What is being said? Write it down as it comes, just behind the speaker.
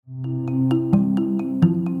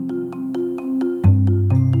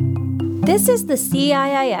This is the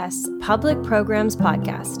CIIS Public Programs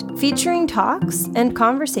Podcast, featuring talks and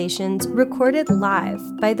conversations recorded live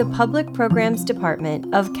by the Public Programs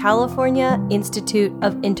Department of California Institute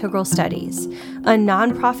of Integral Studies, a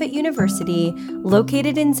nonprofit university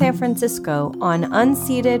located in San Francisco on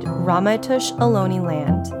unceded Ramaytush Ohlone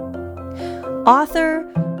land. Author,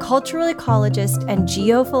 cultural ecologist, and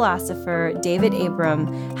geophilosopher David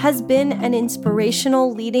Abram has been an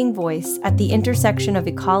inspirational leading voice at the intersection of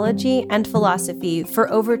ecology and philosophy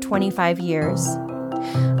for over 25 years.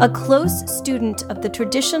 A close student of the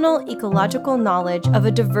traditional ecological knowledge of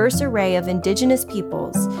a diverse array of indigenous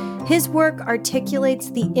peoples, his work articulates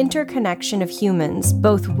the interconnection of humans,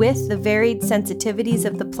 both with the varied sensitivities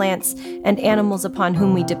of the plants and animals upon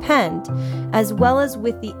whom we depend, as well as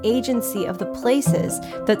with the agency of the places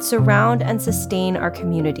that surround and sustain our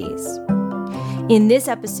communities. In this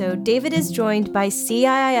episode, David is joined by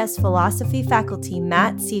CIIS philosophy faculty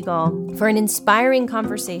Matt Siegel for an inspiring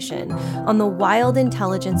conversation on the wild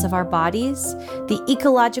intelligence of our bodies, the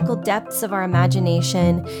ecological depths of our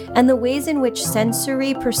imagination, and the ways in which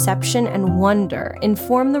sensory perception and wonder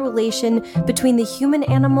inform the relation between the human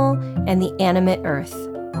animal and the animate earth.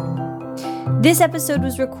 This episode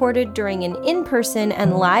was recorded during an in-person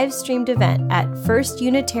and live-streamed event at First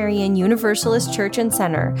Unitarian Universalist Church and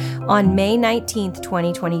Center on May 19,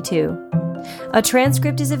 2022. A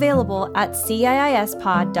transcript is available at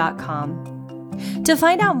ciispod.com. To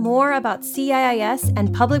find out more about CIIS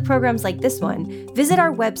and public programs like this one, visit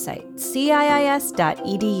our website,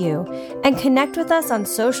 ciis.edu, and connect with us on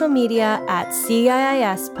social media at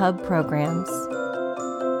CIIS Pub Programs.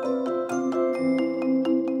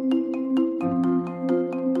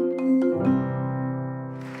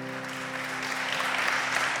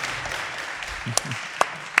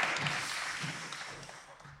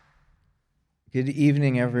 Good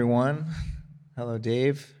evening, everyone. Hello,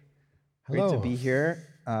 Dave. Hello. Great to be here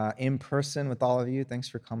in person with all of you. Thanks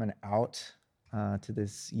for coming out to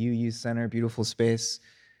this UU Center. Beautiful space,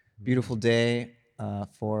 beautiful day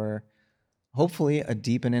for hopefully a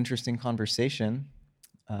deep and interesting conversation.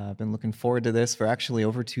 I've been looking forward to this for actually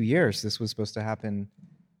over 2 years. This was supposed to happen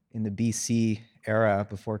in the BC era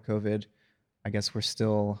before COVID. I guess we're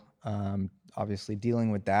still obviously dealing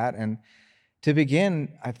with that. And to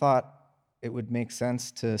begin, I thought it would make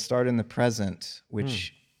sense to start in the present,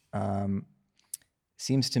 which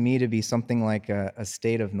seems to me to be something like a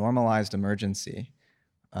state of normalized emergency,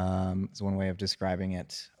 is one way of describing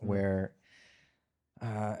it, where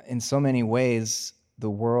in so many ways the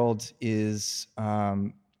world is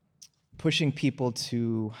pushing people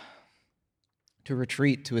to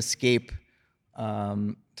retreat, to escape,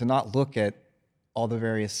 to not look at all the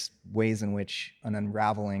various ways in which an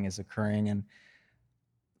unraveling is occurring. And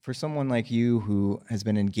for someone like you who has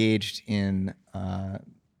been engaged in a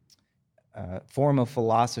form of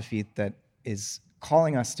philosophy that is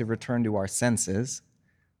calling us to return to our senses,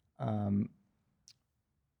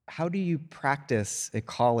 how do you practice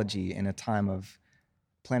ecology in a time of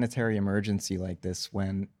planetary emergency like this,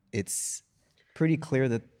 when it's pretty clear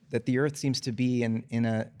that the Earth seems to be in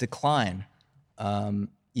a decline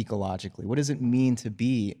ecologically? What does it mean to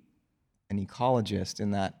be an ecologist in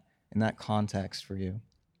that context for you?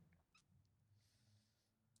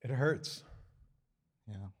 It hurts.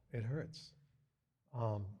 Yeah. It hurts.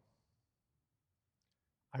 I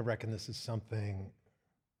reckon this is something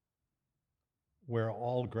we're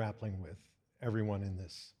all grappling with, everyone in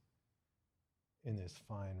this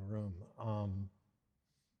fine room.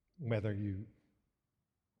 Whether you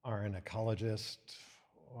are an ecologist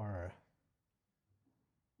or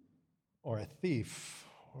a thief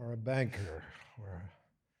or a banker or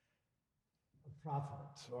a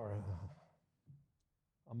prophet or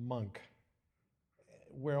a monk,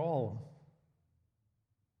 we're all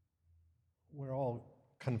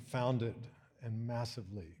confounded and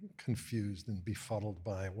massively confused and befuddled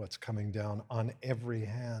by what's coming down on every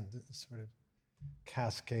hand, sort of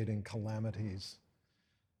cascading calamities.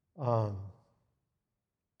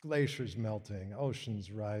 Glaciers melting,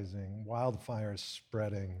 oceans rising, wildfires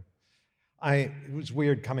spreading. It was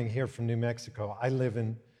weird coming here from New Mexico. I live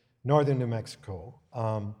in northern New Mexico,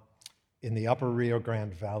 in the upper Rio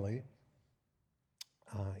Grande Valley,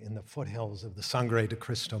 in the foothills of the Sangre de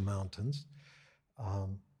Cristo Mountains.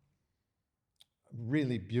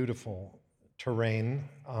 Really beautiful terrain,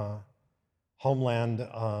 homeland,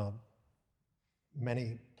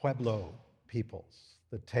 many Pueblo peoples,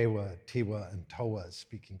 the Tewa, Tiwa, and Towa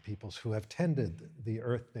speaking peoples who have tended the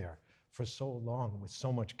earth there for so long with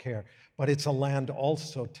so much care. But it's a land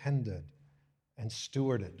also tended and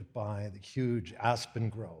stewarded by the huge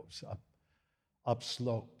aspen groves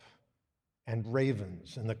upslope and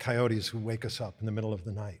ravens and the coyotes who wake us up in the middle of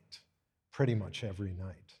the night, pretty much every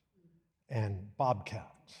night, and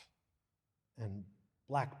bobcat and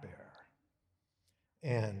black bear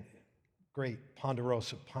and great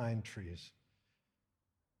ponderosa pine trees.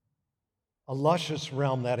 A luscious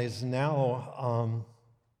realm that is now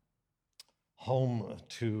home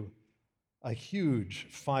to a huge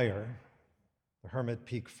fire, the Hermit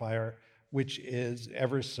Peak Fire, which is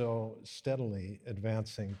ever so steadily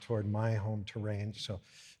advancing toward my home terrain. So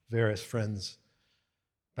various friends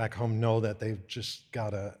back home know that they've just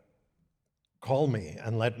got to call me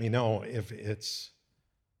and let me know if it's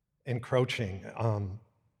encroaching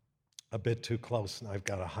a bit too close, and I've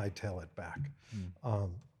got to hightail it back.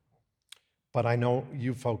 But I know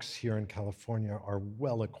you folks here in California are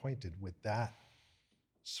well acquainted with that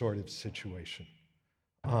sort of situation.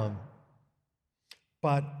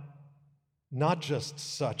 But not just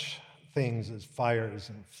such things as fires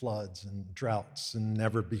and floods and droughts and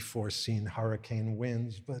never-before-seen hurricane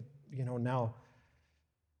winds, but now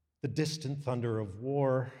the distant thunder of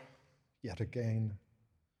war, yet again,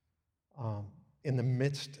 in the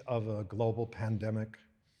midst of a global pandemic.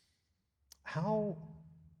 How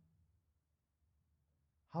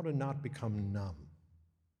to not become numb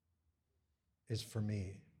is, for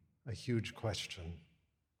me, a huge question.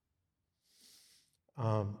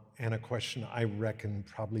 And a question I reckon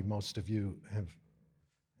probably most of you have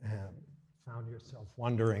found yourself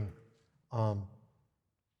wondering. And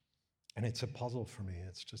it's a puzzle for me.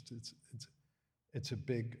 It's a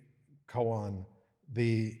big koan.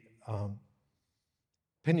 The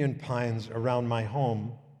pinyon pines around my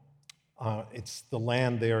home, the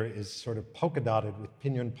land there is sort of polka dotted with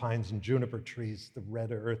pinyon pines and juniper trees, the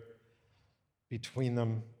red earth between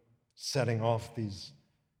them setting off these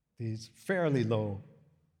fairly low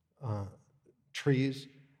trees.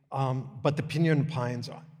 But the pinyon pines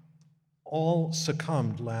all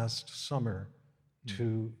succumbed last summer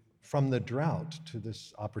from the drought to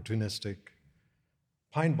this opportunistic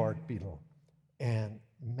pine bark beetle. And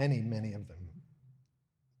many, many of them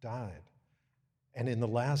died. And in the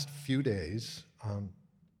last few days,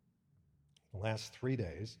 the last 3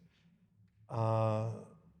 days, a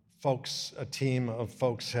team of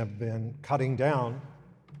folks have been cutting down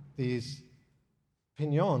these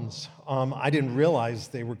piñons. I didn't realize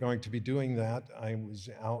they were going to be doing that. I was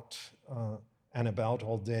out and about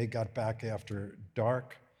all day, got back after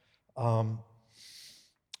dark,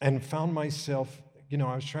 and found myself,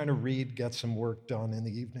 I was trying to read, get some work done in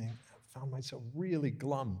the evening. I found myself really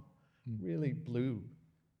glum, really blue,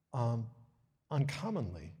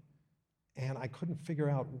 uncommonly. And I couldn't figure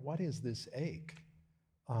out, what is this ache?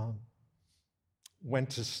 Went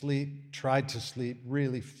to sleep, tried to sleep,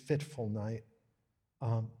 really fitful night.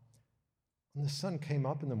 When the sun came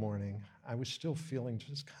up in the morning, I was still feeling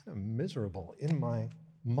just kind of miserable in my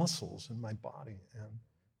muscles, in my body, and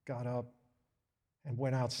got up and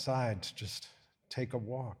went outside to just take a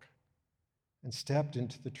walk and stepped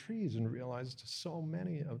into the trees and realized so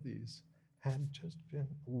many of these had just been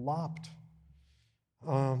lopped,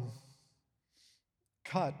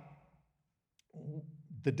 cut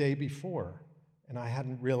the day before. And I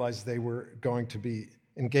hadn't realized they were going to be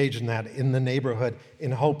engaged in that in the neighborhood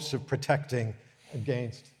in hopes of protecting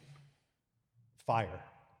against fire,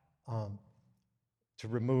 to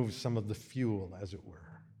remove some of the fuel, as it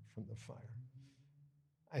were, from the fire.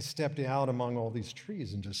 I stepped out among all these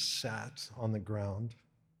trees and just sat on the ground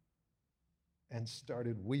and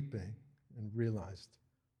started weeping and realized,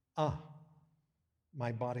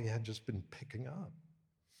 my body had just been picking up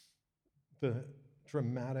the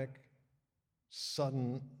dramatic,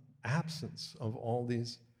 sudden absence of all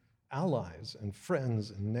these allies and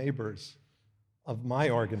friends and neighbors of my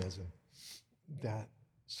organism that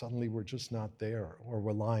suddenly were just not there or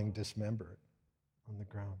were lying dismembered on the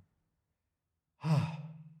ground.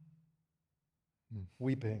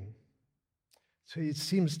 Weeping. So it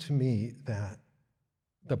seems to me that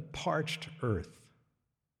the parched earth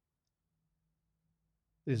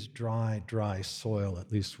is dry, dry soil,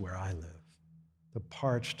 at least where I live. The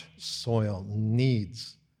parched soil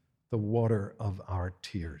needs the water of our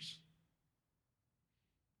tears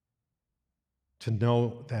to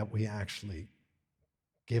know that we actually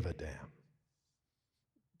give a damn,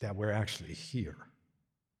 that we're actually here.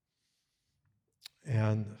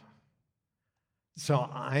 And so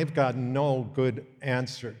I've got no good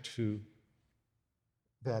answer to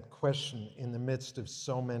that question in the midst of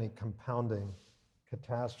so many compounding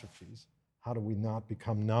catastrophes. How do we not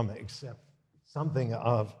become numb, except something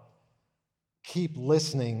of keep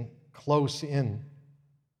listening close in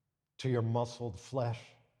to your muscled flesh.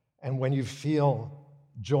 And when you feel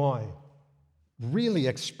joy, really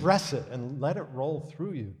express it and let it roll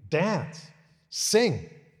through you. Dance, sing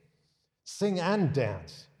and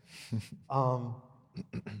dance. Or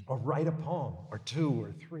write a poem, or 2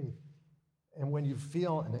 or 3. And when you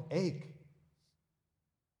feel an ache,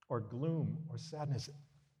 or gloom, or sadness,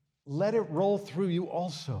 let it roll through you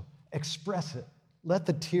also. Express it. Let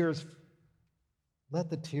the tears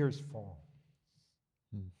fall.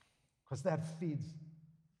 Because that feeds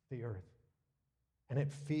the earth. And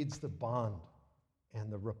it feeds the bond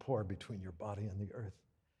and the rapport between your body and the earth.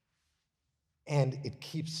 And it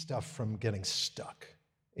keeps stuff from getting stuck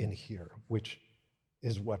in here, which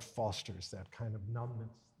is what fosters that kind of numbness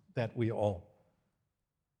that we all,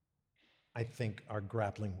 I think, are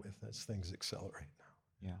grappling with as things accelerate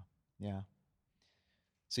now. Yeah.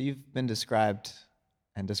 So you've been described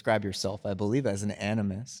and describe yourself, I believe, as an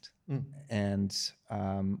animist. And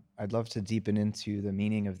I'd love to deepen into the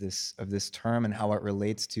meaning of this term and how it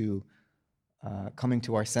relates to coming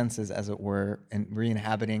to our senses, as it were, and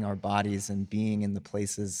re-inhabiting our bodies and being in the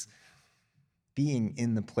places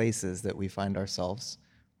that we find ourselves,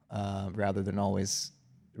 rather than always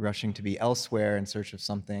rushing to be elsewhere in search of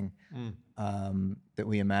something that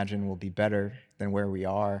we imagine will be better than where we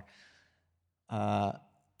are.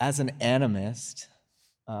 As an animist,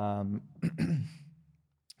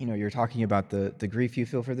 you're talking about the grief you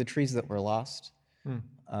feel for the trees that were lost,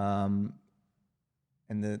 and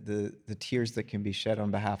the tears that can be shed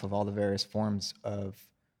on behalf of all the various forms of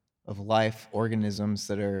life, organisms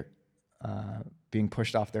that are being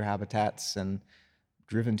pushed off their habitats and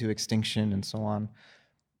driven to extinction and so on.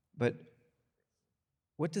 But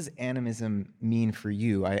what does animism mean for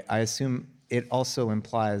you? I assume it also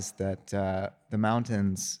implies that the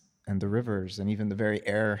mountains and the rivers and even the very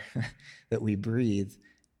air that we breathe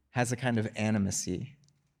has a kind of animacy.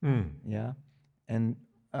 Yeah? And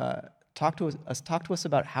talk to us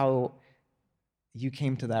about how you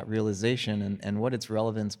came to that realization and what its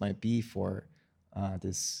relevance might be for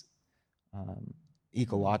this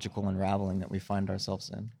ecological unraveling that we find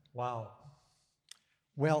ourselves in. Wow.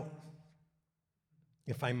 Well,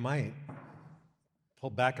 if I might pull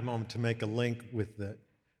back a moment to make a link with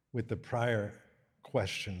the prior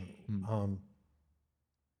question.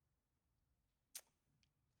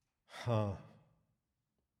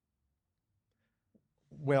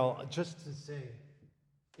 Well, just to say,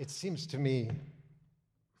 it seems to me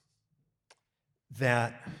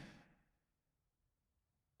that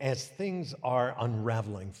as things are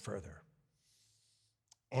unraveling further,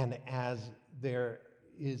 and as there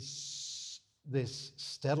is this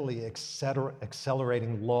steadily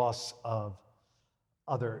accelerating loss of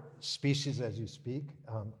other species, as you speak,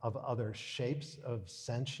 of other shapes of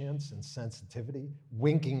sentience and sensitivity,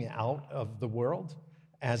 winking out of the world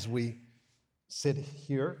as we sit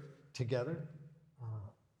here together,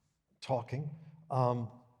 talking.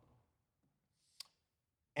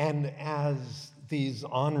 And as these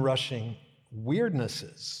onrushing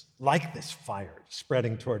weirdnesses, like this fire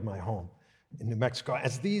spreading toward my home in New Mexico,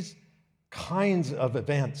 as these kinds of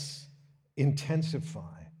events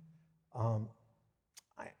intensify,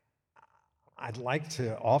 I'd like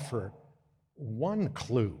to offer one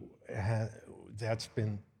clue that's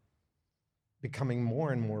been becoming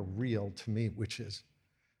more and more real to me, which is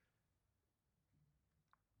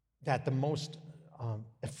that the most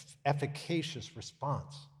efficacious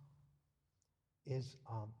response is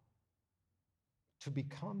to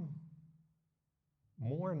become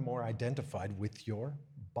more and more identified with your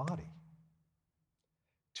body.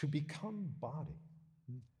 To become body.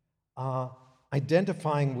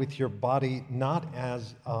 Identifying with your body not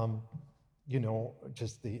as,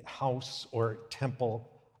 just the house or temple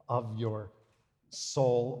of your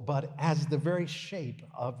soul, but as the very shape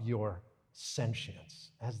of your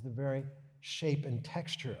sentience, as the very shape and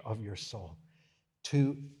texture of your soul.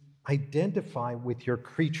 To identify with your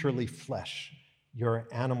creaturely flesh, your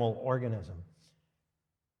animal organism,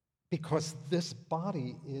 because this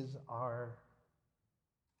body is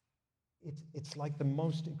it's like the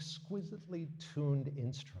most exquisitely tuned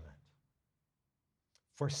instrument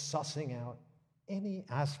for sussing out any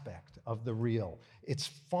aspect of the real. It's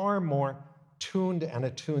far more tuned and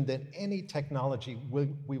attuned than any technology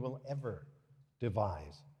we will ever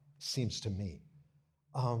devise, seems to me.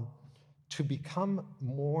 To become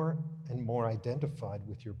more and more identified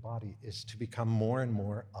with your body is to become more and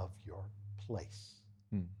more of your place.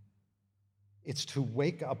 It's to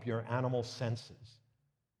wake up your animal senses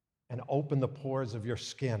and open the pores of your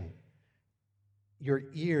skin, your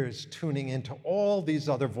ears tuning into all these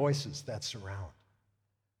other voices that surround,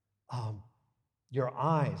 your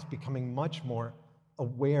eyes becoming much more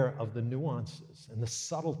aware of the nuances and the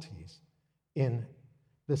subtleties in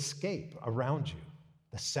the scape around you,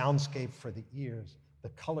 the soundscape for the ears, the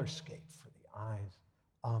colorscape for the eyes,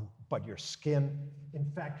 but your skin, in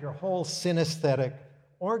fact, your whole synesthetic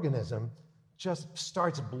organism just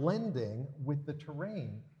starts blending with the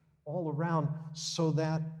terrain all around, so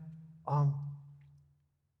that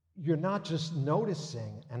you're not just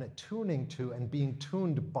noticing and attuning to and being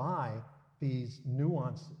tuned by these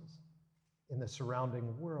nuances in the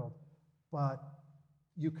surrounding world, but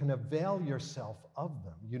you can avail yourself of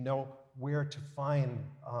them. You know where to find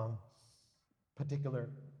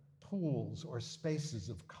particular pools or spaces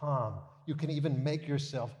of calm. You can even make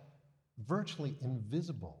yourself virtually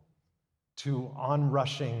invisible to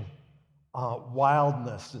onrushing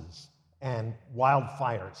wildnesses and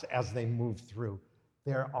wildfires as they move through.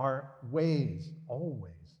 There are ways,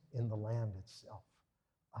 always, in the land itself,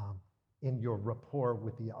 in your rapport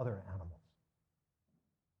with the other animals,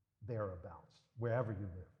 thereabouts, wherever you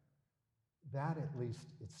live. That, at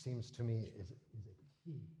least, it seems to me, is a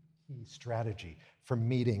key strategy for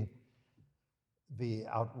meeting the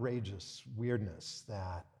outrageous weirdness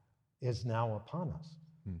that is now upon us.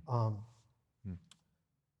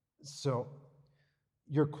 So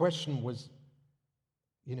your question was,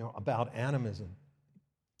 about animism.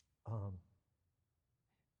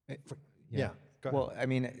 Yeah. Go ahead. Well, I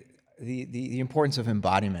mean, the importance of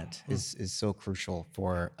embodiment is so crucial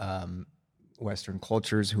for Western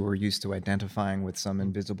cultures who are used to identifying with some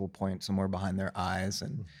invisible point somewhere behind their eyes,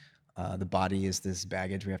 and the body is this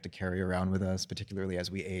baggage we have to carry around with us, particularly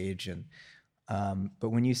as we age. And but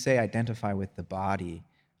when you say identify with the body,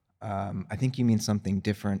 I think you mean something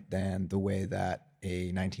different than the way that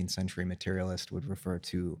a 19th century materialist would refer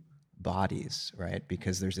to bodies, right?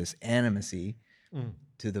 Because there's this animacy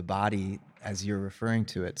to the body as you're referring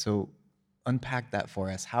to it. So unpack that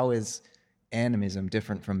for us. How is animism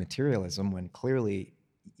different from materialism when clearly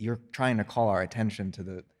you're trying to call our attention to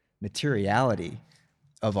the materiality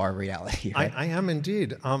of our reality, right? I am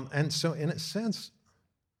indeed. And so in a sense,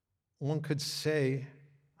 one could say,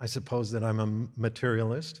 I suppose, that I'm a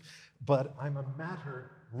materialist, but I'm a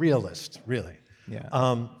matter realist, really. Yeah.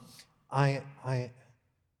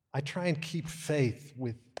 I try and keep faith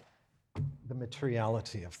with the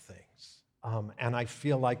materiality of things. And I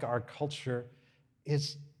feel like our culture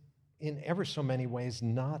is, in ever so many ways,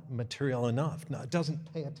 not material enough. No, it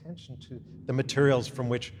doesn't pay attention to the materials from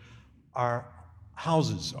which our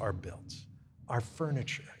houses are built, our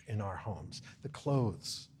furniture in our homes, the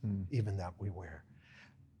clothes even that we wear.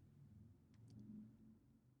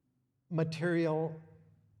 Material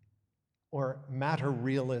or matter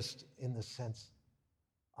realist in the sense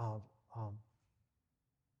of,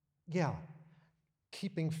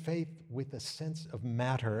 keeping faith with a sense of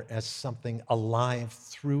matter as something alive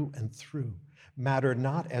through and through. Matter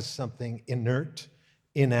not as something inert,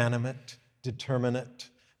 inanimate, determinate,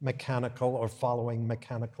 mechanical, or following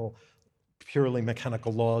purely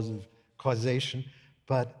mechanical laws of causation,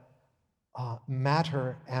 but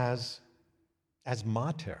matter as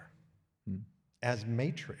mater, as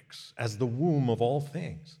matrix, as the womb of all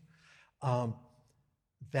things.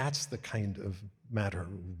 That's the kind of matter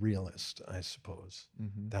realist, I suppose,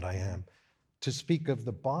 that I am. To speak of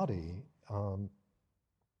the body from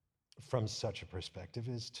such a perspective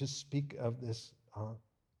is to speak of this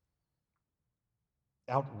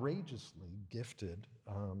outrageously gifted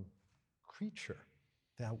creature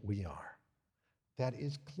that we are, that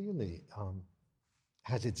is clearly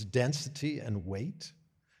has its density and weight.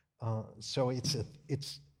 So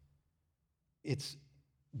it's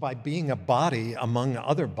by being a body among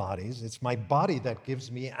other bodies, it's my body that gives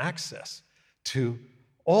me access to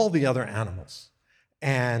all the other animals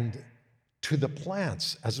and to the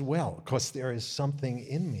plants as well, because there is something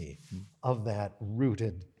in me of that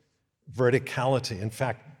rooted verticality. In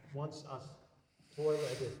fact, once us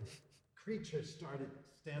four-legged creatures started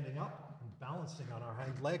standing up and balancing on our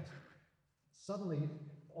hind legs, suddenly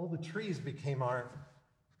all the trees became our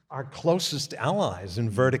closest allies in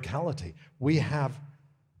verticality. We have,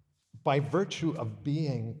 by virtue of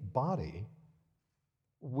being body,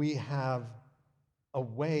 we have a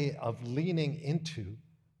way of leaning into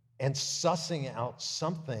and sussing out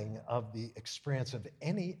something of the experience of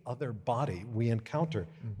any other body we encounter,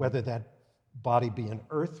 whether that body be an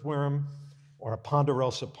earthworm or a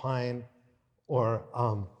ponderosa pine or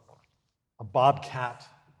a bobcat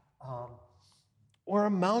or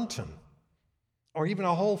a mountain or even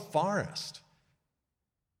a whole forest,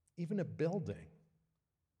 even a building,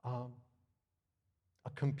 a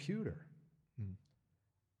computer,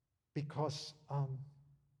 because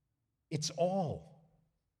it's all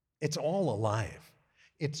alive.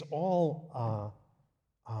 It's all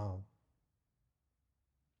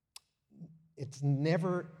it's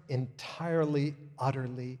never entirely,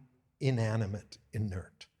 utterly inanimate,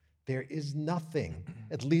 inert. There is nothing,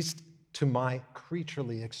 at least to my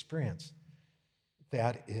creaturely experience,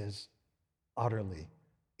 that is utterly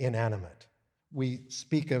inanimate. We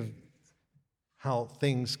speak of how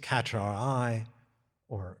things catch our eye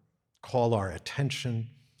or call our attention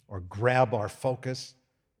or grab our focus.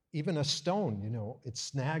 Even a stone, it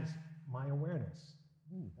snags my awareness.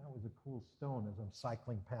 That was a cool stone as I'm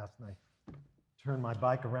cycling past, and I turn my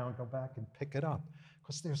bike around, go back and pick it up.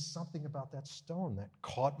 Because there's something about that stone that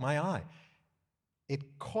caught my eye. It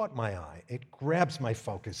caught my eye. It grabs my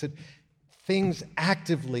focus. Things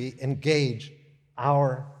actively engage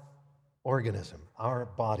our organism, our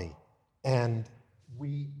body, and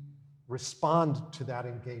we respond to that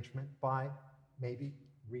engagement by maybe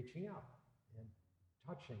reaching out and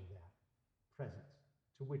touching that presence,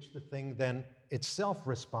 to which the thing then itself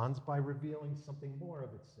responds by revealing something more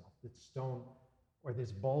of itself. This stone or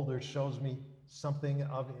this boulder shows me something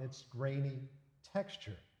of its grainy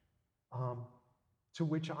texture, to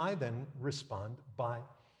which I then respond by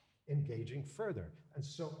engaging further. And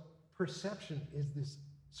so perception is this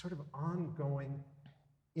sort of ongoing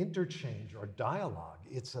interchange or dialogue.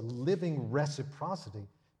 It's a living reciprocity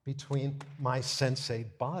between my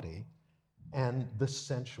sensate body and the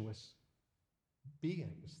sensuous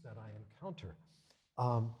beings that I encounter.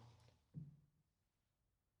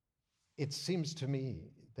 It seems to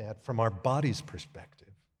me that from our body's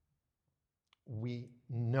perspective, we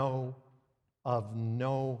know of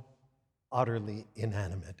no utterly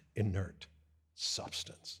inanimate, inert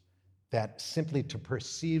substance. That simply to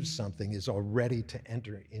perceive something is already to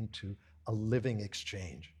enter into a living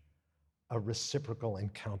exchange, a reciprocal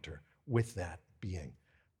encounter with that being.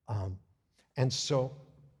 And so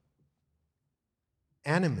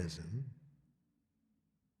animism,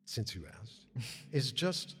 since you asked, is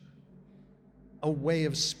just a way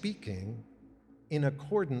of speaking in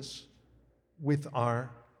accordance with our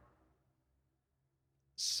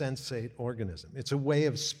sensate organism. It's a way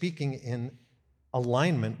of speaking in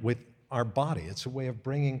alignment with our body. It's a way of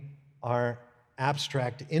bringing our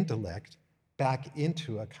abstract intellect back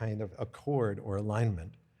into a kind of accord or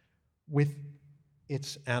alignment with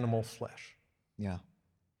its animal flesh. Yeah.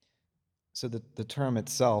 So the term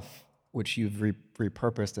itself, which you've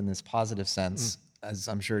repurposed in this positive sense, as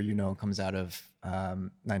I'm sure you know, comes out of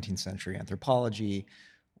 19th century anthropology,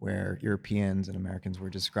 where Europeans and Americans were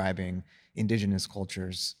describing indigenous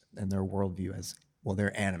cultures and their worldview as, well,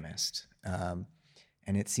 they're animist.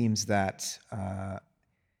 And it seems that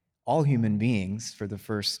all human beings for the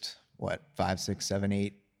first, 5, 6, 7,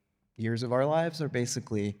 8 years of our lives are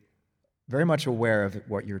basically very much aware of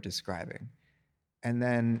what you're describing. And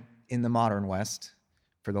then in the modern West,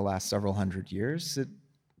 for the last several hundred years, it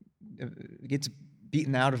gets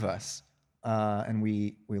beaten out of us. And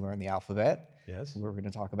we learn the alphabet. Yes. We're going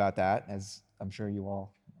to talk about that, as I'm sure you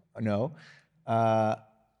all know.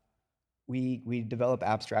 We develop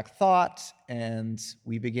abstract thought, and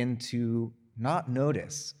we begin to not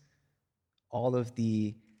notice all of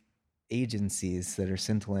the agencies that are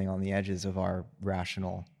scintillating on the edges of our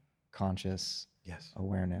rational, conscious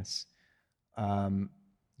awareness.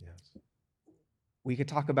 Yes. We could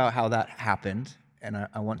talk about how that happened, and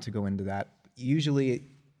I want to go into that. Usually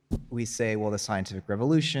we say, well, the scientific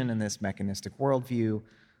revolution and this mechanistic worldview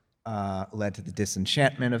led to the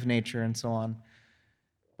disenchantment of nature and so on.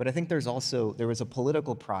 But I think there was a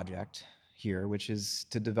political project here, which is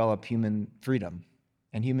to develop human freedom.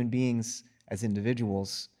 And human beings as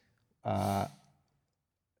individuals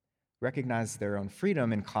recognize their own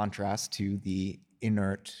freedom in contrast to the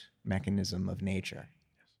inert mechanism of nature.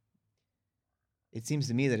 It seems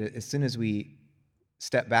to me that as soon as we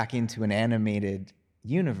step back into an animated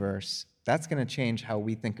universe, that's going to change how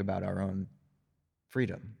we think about our own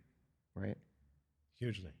freedom, right?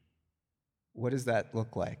 Hugely. What does that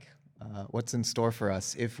look like? What's in store for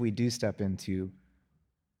us if we do step into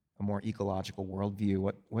a more ecological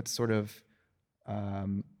worldview? What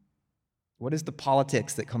is the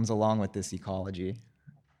politics that comes along with this ecology?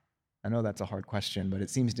 I know that's a hard question, but it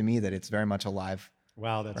seems to me that it's very much alive.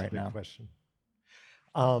 Wow, that's right a big now. question.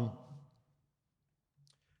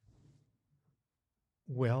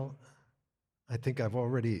 Well, I think I've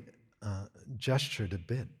already gestured a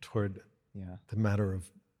bit toward the matter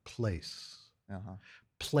of place. Uh-huh.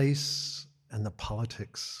 Place and the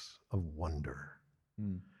politics of wonder.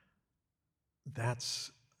 That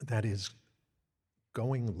is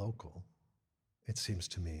going local, it seems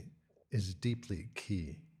to me, is deeply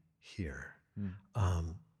key here.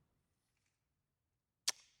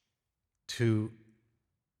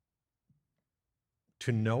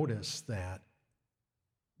 To notice that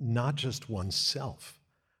not just oneself,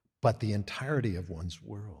 but the entirety of one's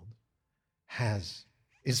world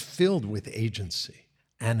is filled with agency,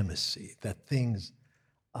 animacy, that things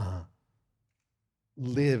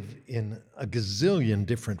live in a gazillion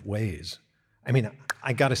different ways. I mean,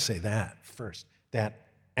 I got to say that first, that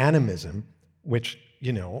animism, which,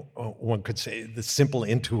 one could say the simple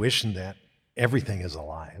intuition that everything is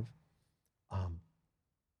alive,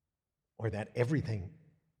 or that everything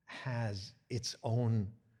has its own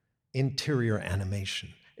interior animation,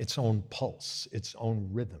 its own pulse, its own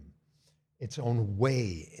rhythm, its own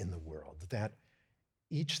way in the world, that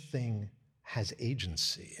each thing has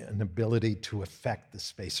agency, an ability to affect the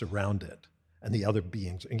space around it and the other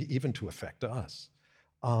beings, and even to affect us.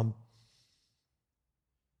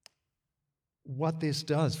 What this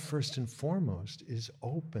does, first and foremost, is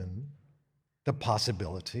open the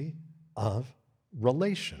possibility of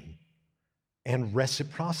relation and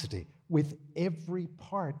reciprocity with every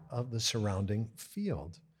part of the surrounding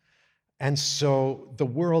field. And so the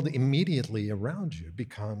world immediately around you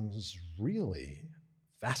becomes really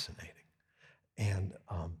fascinating and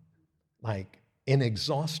like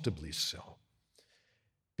inexhaustibly so,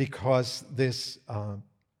 because this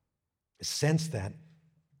sense that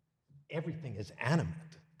everything is animate,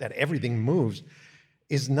 that everything moves,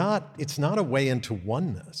 it's not a way into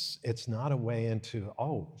oneness. It's not a way into,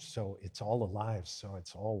 so it's all alive, so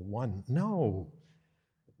it's all one. No,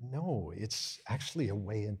 it's actually a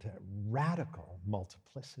way into radical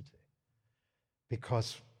multiplicity,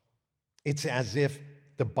 because it's as if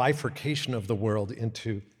the bifurcation of the world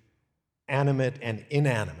into animate and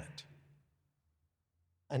inanimate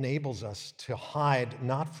enables us to hide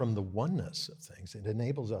not from the oneness of things, it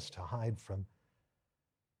enables us to hide from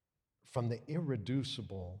the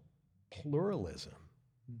irreducible pluralism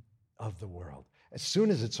of the world. As soon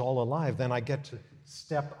as it's all alive, then I get to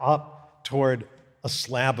step up toward a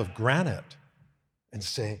slab of granite and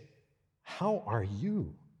say, how are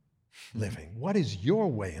you living? What is your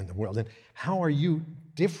way in the world? And how are you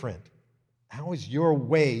different? How is your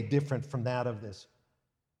way different from that of this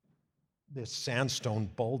sandstone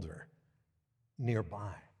boulder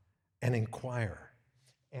nearby? And inquire.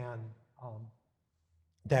 And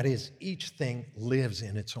that is, each thing lives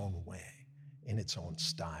in its own way, in its own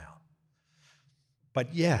style.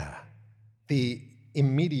 But yeah, the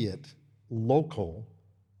immediate, local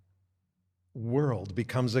world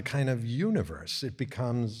becomes a kind of universe. It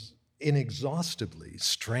becomes inexhaustibly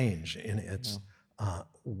strange in its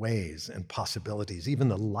ways and possibilities. Even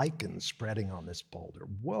the lichen spreading on this boulder.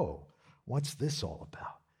 Whoa, what's this all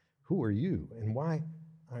about? Who are you? And why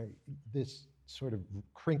are this sort of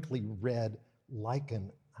crinkly red lichen,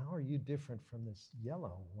 how are you different from this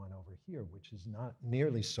yellow one over here, which is not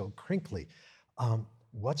nearly so crinkly?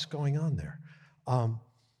 What's going on there?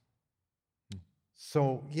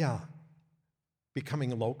 So yeah,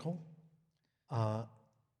 becoming local,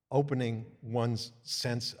 opening one's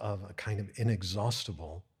sense of a kind of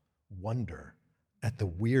inexhaustible wonder at the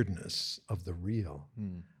weirdness of the real.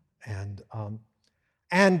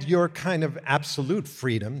 And your kind of absolute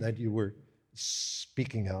freedom that you were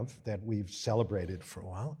speaking of, that we've celebrated for a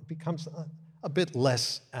while, it becomes a bit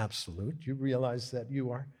less absolute. You realize that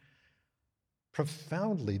you are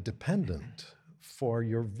profoundly dependent for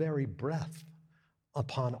your very breath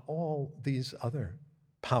upon all these other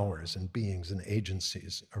powers and beings and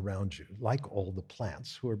agencies around you, like all the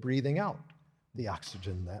plants who are breathing out the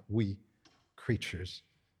oxygen that we creatures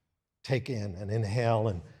take in and inhale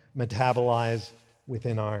and metabolize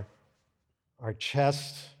within our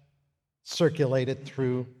chest, circulate it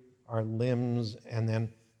through our limbs, and then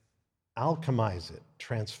alchemize it,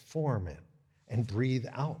 transform it, and breathe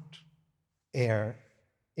out air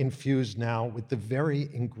infused now with the very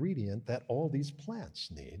ingredient that all these plants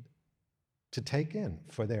need to take in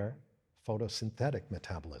for their photosynthetic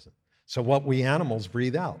metabolism. So what we animals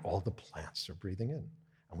breathe out, all the plants are breathing in.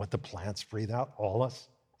 And what the plants breathe out, all us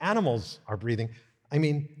animals are breathing. I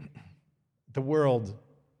mean, the world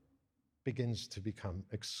begins to become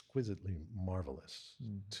exquisitely marvelous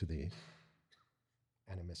to the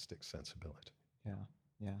animistic sensibility.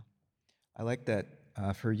 Yeah. I like that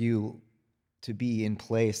for you to be in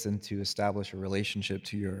place and to establish a relationship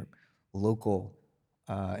to your local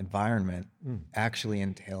environment actually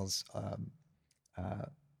entails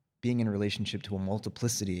being in a relationship to a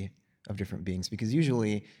multiplicity of different beings. Because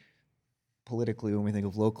usually, politically, when we think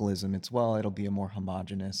of localism, it'll be a more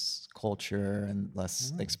homogenous culture and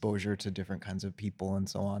less exposure to different kinds of people and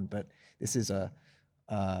so on. But this is a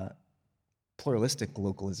pluralistic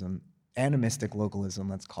localism, animistic localism,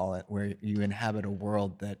 let's call it, where you inhabit a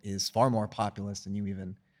world that is far more populous than you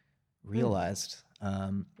even realized.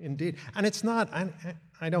 Indeed. And it's not,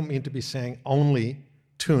 I don't mean to be saying only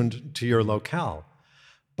tuned to your locale,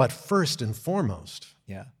 but first and foremost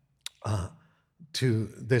Yeah. To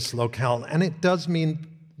this locale. And it does mean,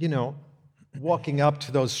 walking up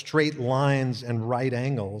to those straight lines and right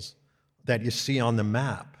angles that you see on the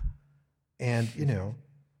map and,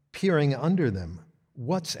 peering under them.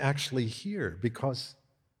 What's actually here? Because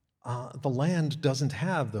the land doesn't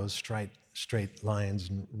have those straight lines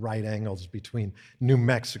and right angles between New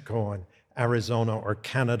Mexico and Arizona or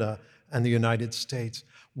Canada and the United States.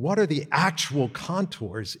 What are the actual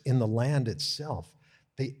contours in the land itself?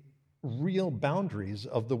 The real boundaries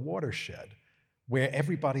of the watershed, where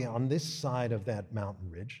everybody on this side of that mountain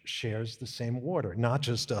ridge shares the same water, not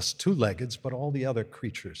just us two-leggeds, but all the other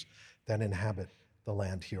creatures that inhabit the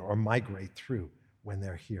land here or migrate through when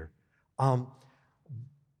they're here.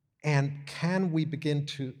 And can we begin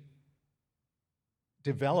to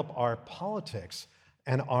develop our politics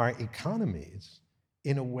and our economies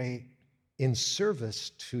in a way in service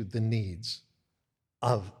to the needs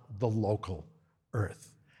of the local earth?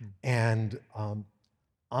 And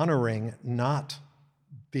honoring not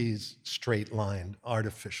these straight-line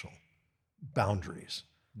artificial boundaries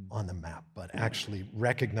on the map, but actually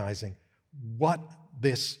recognizing what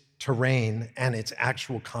this terrain and its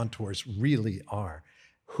actual contours really are.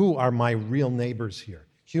 Who are my real neighbors here?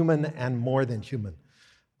 Human and more than human.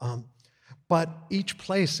 But each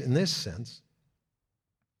place, in this sense,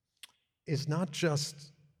 is not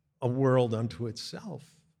just a world unto itself,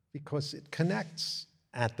 because it connects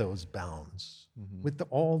at those bounds with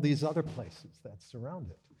all these other places that surround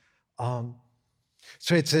it.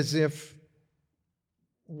 So it's as if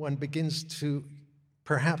one begins to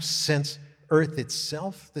perhaps sense Earth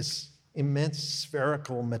itself, this immense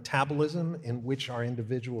spherical metabolism in which our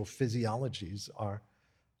individual physiologies are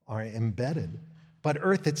embedded, but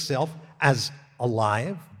Earth itself as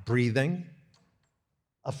alive, breathing,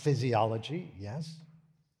 a physiology, yes,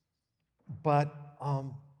 but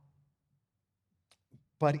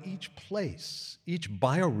each place, each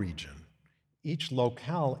bioregion, each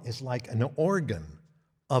locale is like an organ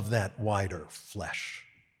of that wider flesh.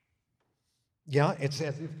 Yeah, it's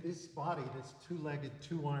as if this body, this two-legged,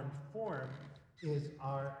 two-armed form, is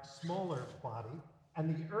our smaller body,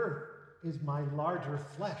 and the earth is my larger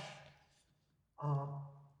flesh.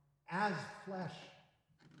 As flesh,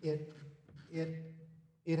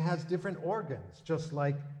 it has different organs, just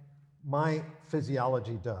like my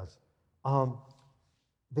physiology does.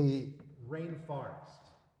 The rainforest,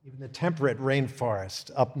 even the temperate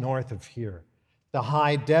rainforest up north of here, the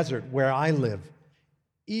high desert where I live,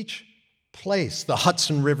 each place, the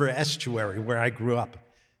Hudson River estuary where I grew up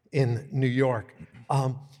in New York,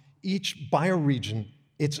 each bioregion,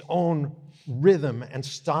 its own rhythm and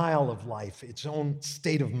style of life, its own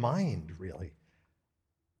state of mind, really.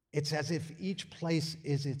 It's as if each place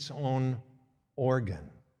is its own organ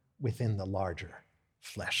within the larger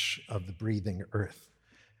flesh of the breathing earth.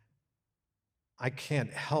 I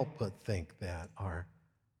can't help but think that our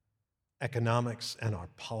economics and our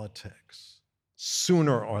politics,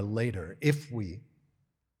 sooner or later, if we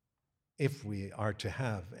are to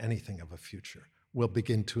have anything of a future, will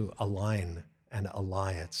begin to align and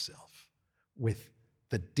ally itself with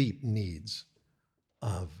the deep needs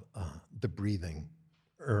of the breathing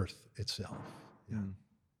earth itself. Yeah.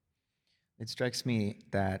 It strikes me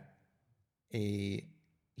that a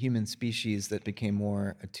human species that became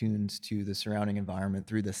more attuned to the surrounding environment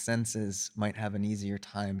through the senses might have an easier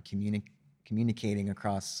time communicating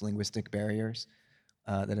across linguistic barriers,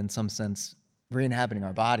 that in some sense re-inhabiting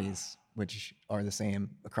our bodies, which are the same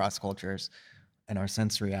across cultures, and our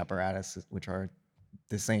sensory apparatus, which are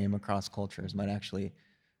the same across cultures, might actually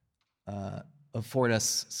afford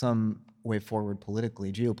us some way forward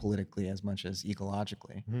politically, geopolitically, as much as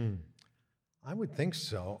ecologically. I would think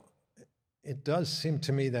so. It does seem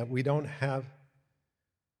to me that we don't have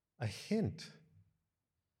a hint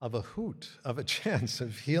of a hoot, of a chance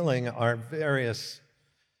of healing our various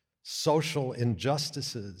social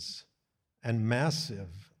injustices and massive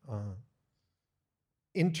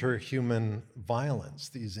interhuman violence,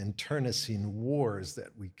 these internecine wars that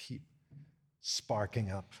we keep sparking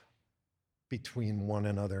up between one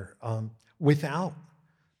another, without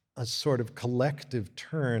a sort of collective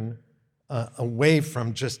turn away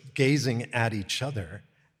from just gazing at each other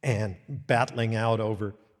and battling out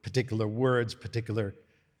over particular words, particular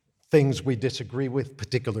things we disagree with,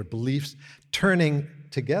 particular beliefs, turning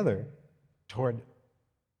together toward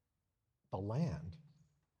the land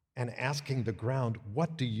and asking the ground,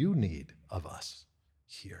 what do you need of us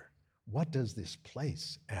here? What does this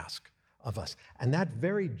place ask of us? And that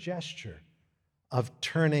very gesture of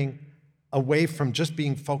turning away from just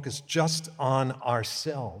being focused just on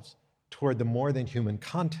ourselves toward the more than human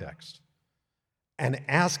context and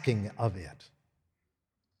asking of it.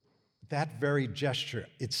 That very gesture,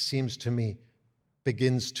 it seems to me,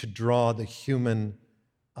 begins to draw the human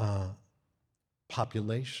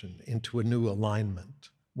population into a new alignment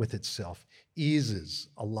with itself, eases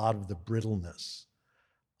a lot of the brittleness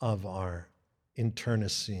of our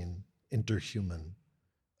internecine, interhuman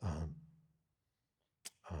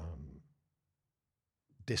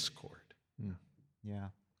discord. Yeah.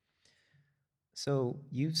 So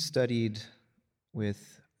you've studied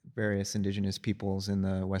with various indigenous peoples in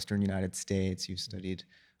the Western United States. You've studied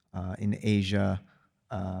in Asia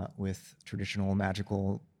with traditional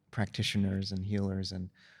magical practitioners and healers, and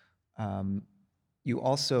you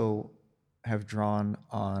also have drawn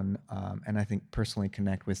on, and I think personally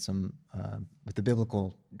connect with some with the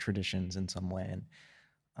biblical traditions in some way.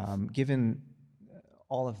 And given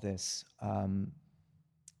all of this,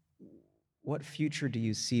 what future do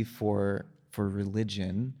you see for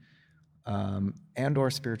religion and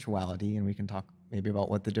or spirituality? And we can talk maybe about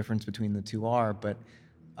what the difference between the two are, but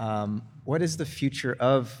what is the future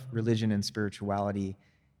of religion and spirituality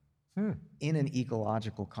in an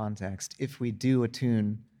ecological context if we do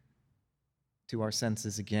attune to our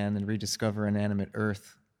senses again and rediscover inanimate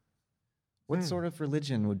earth? What sort of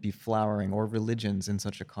religion would be flowering, or religions in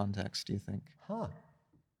such a context, do you think?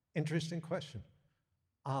 Interesting question.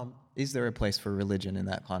 Is there a place for religion in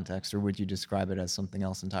that context, or would you describe it as something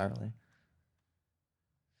else entirely?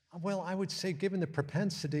 Well, I would say, given the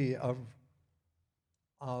propensity of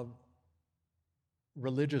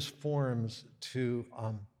religious forms to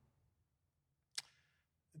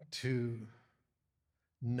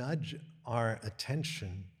nudge our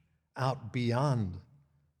attention out beyond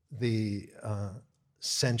the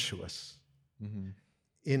sensuous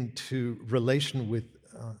into relation with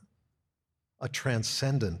a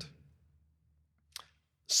transcendent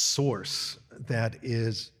source that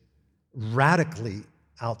is radically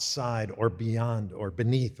outside or beyond or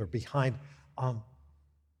beneath or behind.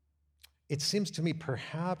 It seems to me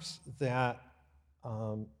perhaps that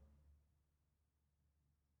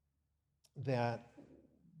that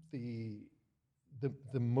the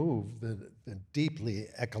move, the deeply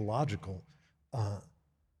ecological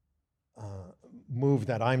move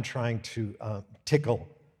that I'm trying to tickle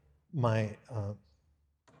my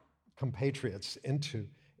compatriots into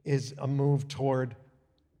is a move toward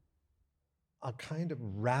a kind of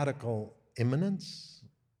radical immanence,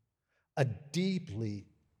 a deeply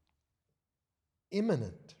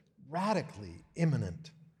immanent, radically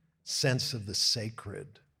immanent sense of the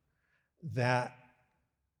sacred that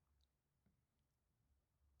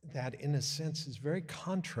in a sense is very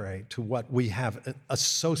contrary to what we have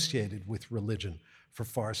associated with religion for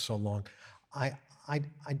far so long. I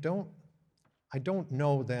don't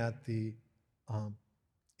know that the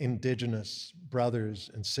indigenous brothers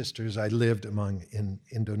and sisters I lived among in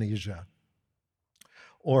Indonesia,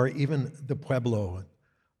 or even the Pueblo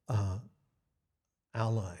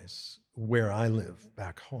allies where I live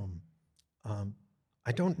back home,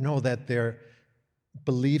 I don't know that their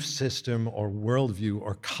belief system or worldview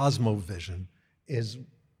or cosmovision is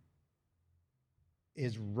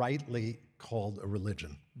rightly called a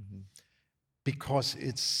religion, because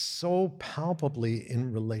it's so palpably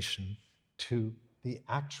in relation to the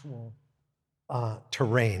actual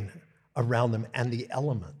terrain around them and the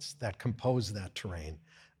elements that compose that terrain,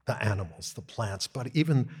 the animals, the plants, but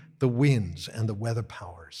even the winds and the weather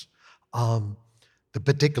powers, the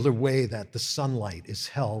particular way that the sunlight is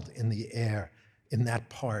held in the air in that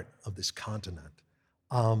part of this continent.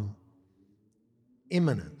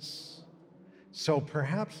 Immanence. So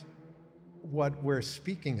perhaps what we're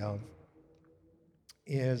speaking of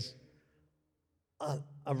is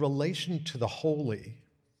a relation to the holy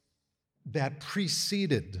that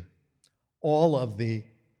preceded all of the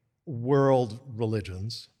world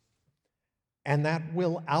religions, and that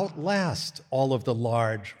will outlast all of the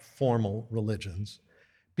large formal religions,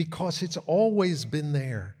 because it's always been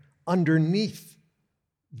there underneath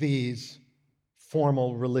these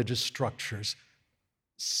formal religious structures,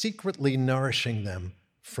 secretly nourishing them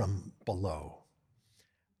from below.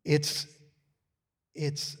 It's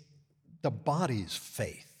the body's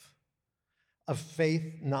faith, a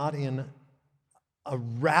faith not in a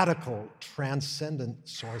radical transcendent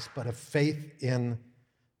source, but a faith in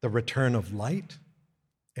the return of light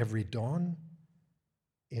every dawn,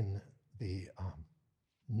 in the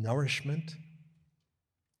nourishment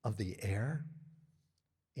of the air,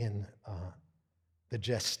 in the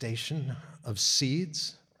gestation of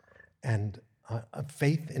seeds, and a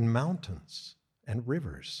faith in mountains and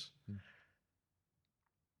rivers.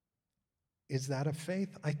 is that a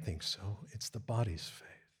faith? I think so. It's the body's faith.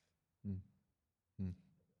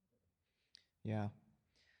 Yeah.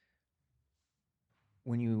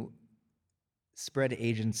 When you spread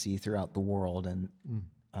agency throughout the world and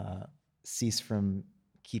cease from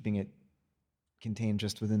keeping it contained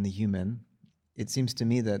just within the human, it seems to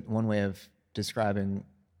me that one way of describing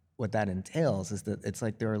what that entails is that it's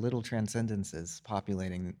like there are little transcendences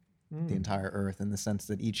populating the entire earth, in the sense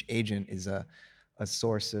that each agent is a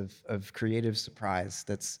source of creative surprise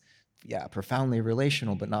that's profoundly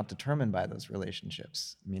relational, but not determined by those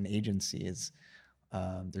relationships. I mean, agency is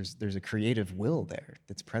there's a creative will there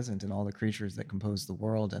that's present in all the creatures that compose the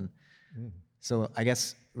world. And so I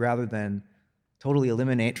guess rather than totally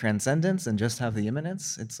eliminate transcendence and just have the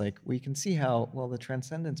immanence, it's like we can see how, well, the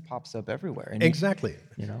transcendence pops up everywhere. And Exactly.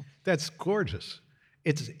 You know? That's gorgeous.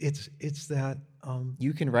 It's that...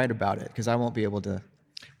 you can write about it, because I won't be able to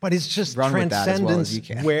but it's just run with that as well as transcendence you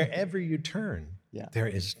can. wherever you turn. Yeah. There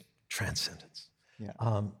is transcendence. Yeah.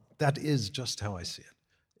 That is just how I see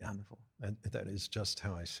it. Wonderful. That is just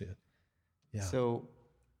how I see it. Yeah. So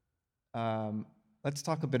let's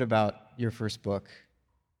talk a bit about your first book,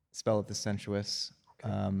 Spell of the Sensuous.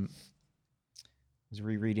 Okay. I was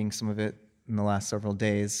rereading some of it in the last several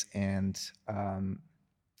days, and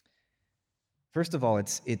first of all,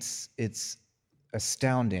 it's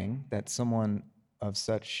astounding that someone of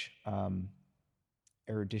such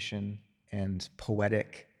erudition and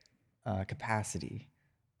poetic capacity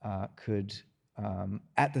could,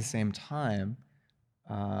 at the same time,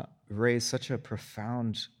 raise such a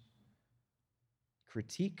profound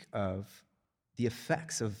critique of the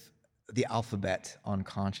effects of the alphabet on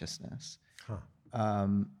consciousness.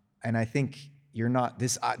 And I think you're not,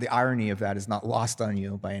 the irony of that is not lost on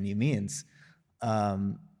you by any means.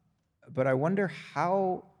 But I wonder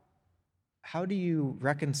how do you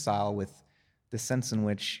reconcile with the sense in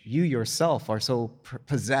which you yourself are so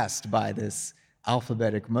possessed by this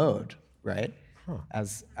alphabetic mode, right?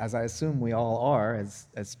 As I assume we all are, as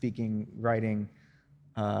speaking, writing,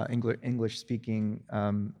 English-speaking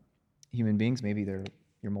human beings. Maybe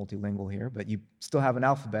you're multilingual here, but you still have an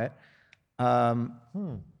alphabet.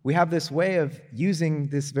 We have this way of using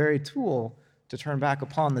this very tool to turn back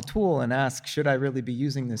upon the tool and ask, should I really be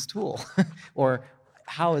using this tool? Or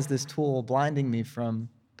how is this tool blinding me from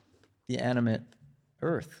the animate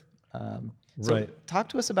earth? So Right. talk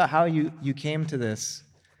to us about how you came to this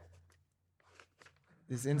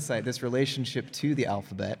insight, this relationship to the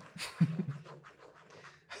alphabet.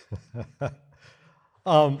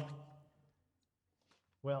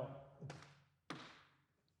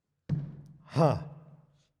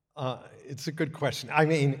 It's a good question. I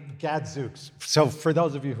mean, gadzooks. So for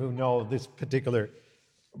those of you who know this particular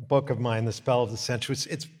book of mine, The Spell of the Sensuous,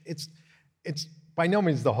 it's by no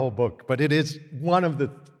means the whole book, but it is one of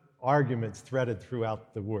the arguments threaded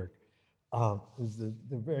throughout the work. Is the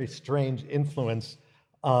very strange influence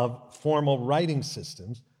of formal writing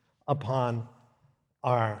systems upon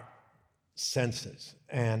our senses,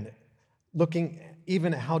 and looking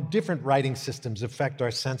even at how different writing systems affect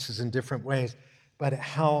our senses in different ways, but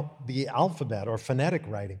how the alphabet or phonetic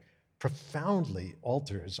writing profoundly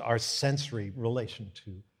alters our sensory relation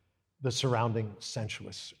to the surrounding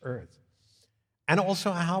sensuous earth. And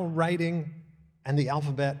also how writing and the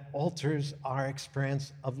alphabet alters our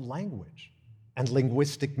experience of language and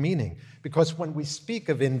linguistic meaning. Because when we speak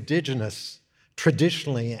of indigenous,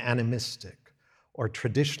 traditionally animistic, or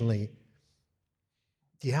traditionally,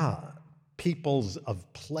 peoples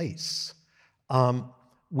of place,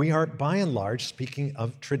 we are by and large speaking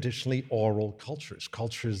of traditionally oral cultures,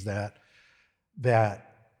 cultures that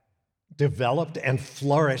developed and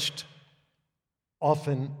flourished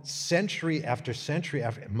often century after century,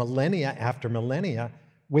 millennia after millennia,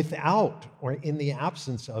 without or in the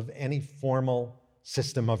absence of any formal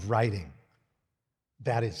system of writing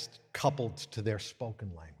that is coupled to their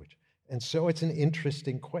spoken language. And so it's an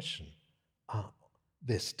interesting question,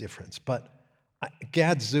 this difference. But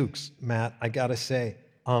gadzooks, Matt, I gotta say,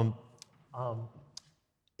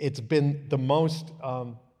 it's been the most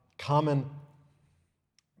common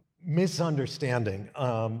misunderstanding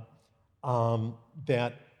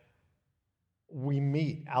that we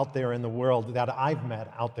meet out there in the world, that I've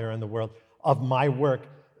met out there in the world of my work,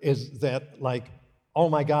 is that, like, oh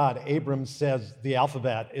my God, Abrams says the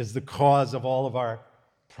alphabet is the cause of all of our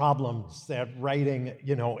problems, that writing,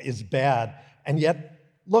 is bad. And yet,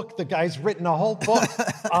 look, the guy's written a whole book,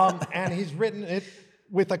 and he's written it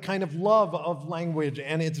with a kind of love of language,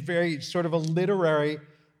 and it's very sort of a literary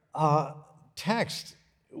text.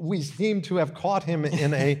 We seem to have caught him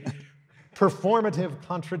in a performative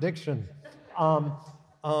contradiction.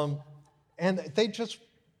 And they just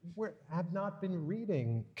have not been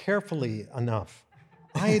reading carefully enough.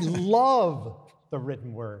 I love the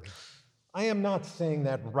written word. I am not saying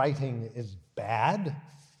that writing is bad.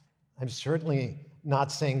 I'm certainly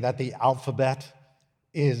not saying that the alphabet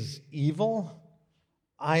is evil.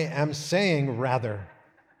 I am saying, rather,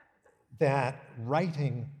 that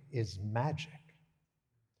writing is magic,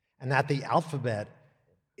 and that the alphabet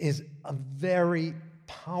is a very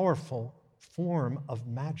powerful form of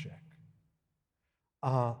magic,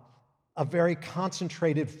 a very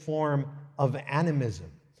concentrated form of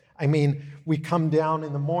animism. I mean, we come down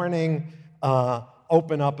in the morning,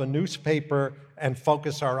 open up a newspaper, and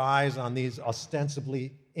focus our eyes on these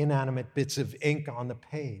ostensibly inanimate bits of ink on the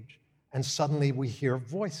page, and suddenly we hear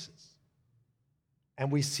voices,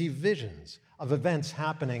 and we see visions of events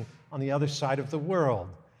happening on the other side of the world.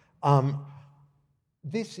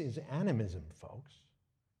 This is animism, folks.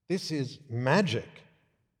 This is magic.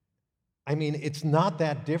 I mean, it's not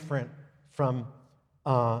that different from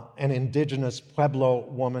an indigenous Pueblo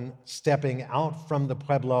woman stepping out from the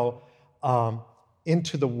Pueblo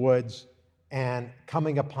into the woods and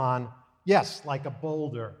coming upon, yes, like a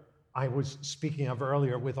boulder I was speaking of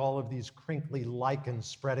earlier, with all of these crinkly lichens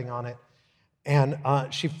spreading on it. And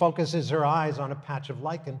she focuses her eyes on a patch of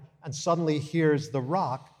lichen and suddenly hears the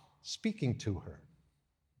rock speaking to her.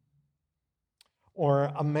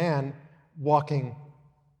 Or a man walking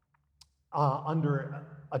under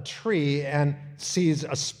a tree and sees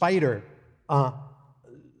a spider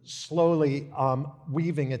slowly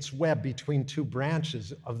weaving its web between two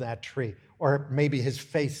branches of that tree. Or maybe his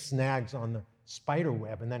face snags on the spider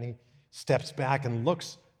web, and then he steps back and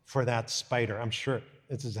looks for that spider. I'm sure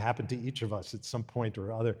this has happened to each of us at some point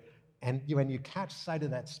or other. And when you catch sight of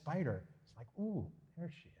that spider, it's like, ooh, there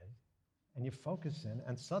she is. And you focus in,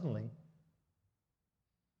 and suddenly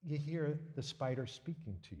you hear the spider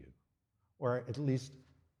speaking to you. Or at least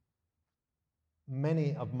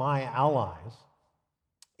many of my allies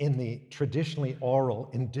in the traditionally oral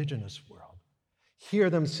indigenous world hear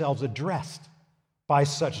themselves addressed by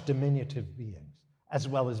such diminutive beings, as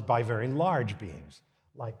well as by very large beings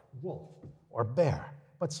like wolf or bear,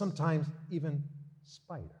 but sometimes even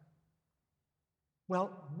spider.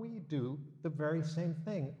 Well, we do the very same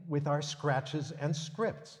thing with our scratches and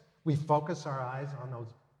scripts. We focus our eyes on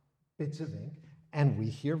those bits of ink, and we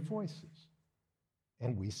hear voices,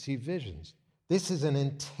 and we see visions. This is an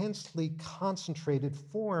intensely concentrated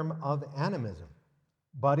form of animism,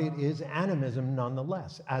 but it is animism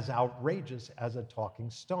nonetheless, as outrageous as a talking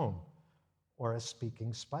stone or a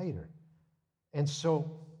speaking spider. And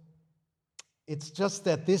so it's just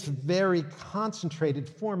that this very concentrated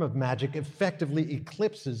form of magic effectively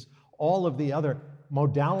eclipses all of the other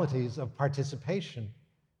modalities of participation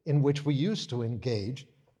in which we used to engage,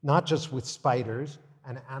 not just with spiders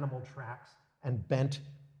and animal tracks and bent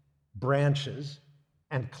branches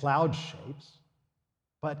and cloud shapes,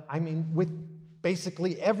 but I mean with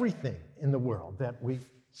basically everything in the world that we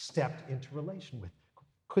stepped into relation with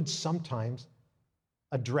could sometimes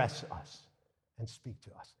address us and speak to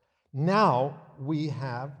us. Now we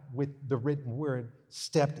have, with the written word,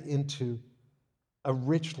 stepped into a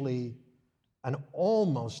richly and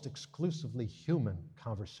almost exclusively human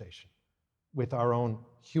conversation with our own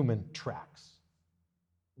human tracks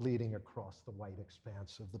leading across the white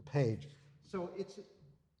expanse of the page. So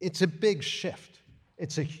it's a big shift.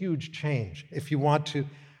 It's a huge change. If you want to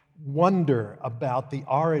wonder about the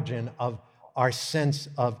origin of our sense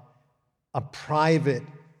of a private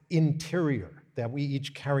interior, that we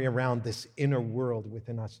each carry around this inner world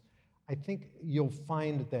within us, I think you'll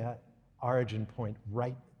find that origin point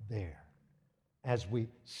right there as we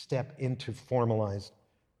step into formalized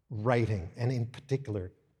writing, and in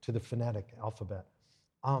particular to the phonetic alphabet.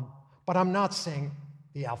 But I'm not saying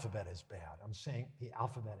the alphabet is bad. I'm saying the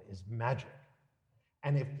alphabet is magic.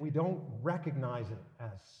 And if we don't recognize it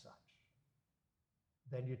as such,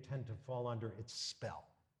 then you tend to fall under its spell,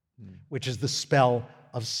 which is the spell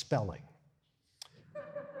of spelling.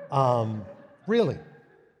 Really.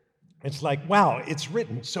 It's like, wow, it's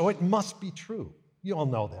written, so it must be true. You all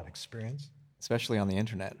know that experience. Especially on the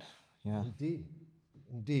internet. Yeah.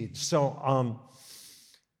 Indeed. So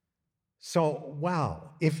wow,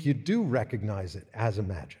 if you do recognize it as a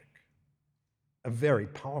magic, a very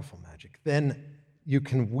powerful magic, then you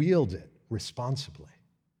can wield it responsibly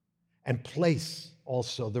and place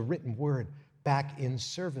also the written word back in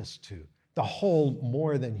service to the whole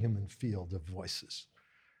more than human field of voices,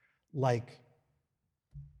 like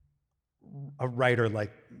a writer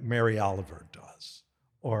like Mary Oliver does,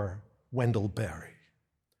 or Wendell Berry,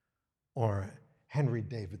 or Henry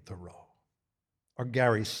David Thoreau, or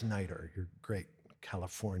Gary Snyder, your great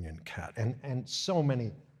Californian cat, and so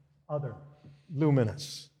many other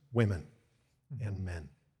luminous women and men.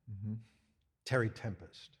 Mm-hmm. Terry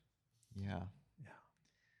Tempest. Yeah.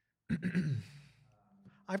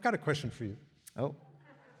 I've got a question for you. Oh.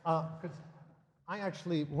 Because I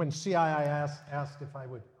actually, when CII asked if I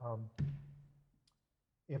would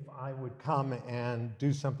come and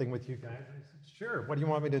do something with you guys, I said, sure, what do you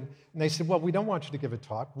want me to do? And they said, well, we don't want you to give a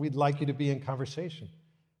talk. We'd like you to be in conversation.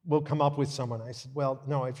 We'll come up with someone. I said, well,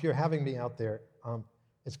 no, if you're having me out there,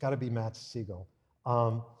 it's got to be Matt Siegel.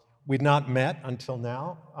 We'd not met until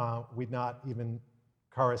now. We'd not even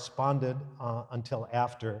corresponded until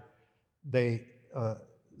after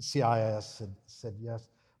CIIS said yes.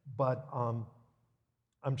 But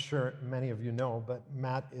I'm sure many of you know, but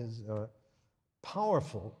Matt is a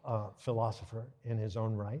powerful philosopher in his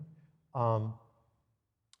own right.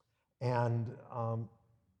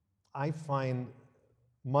 I find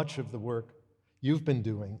much of the work you've been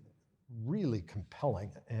doing really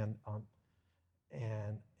compelling and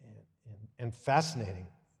fascinating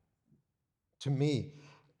to me.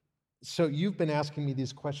 So you've been asking me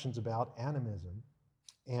these questions about animism,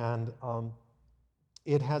 and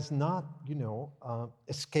it has not,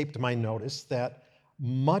 escaped my notice that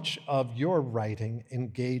much of your writing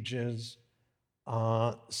engages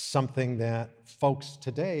something that folks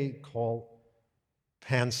today call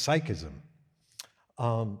panpsychism.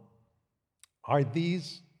 Are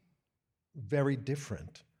these very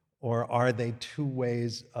different, or are they two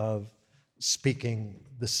ways of speaking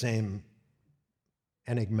the same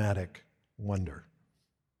enigmatic wonder?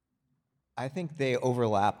 I think they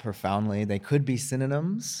overlap profoundly. They could be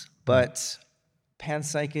synonyms, but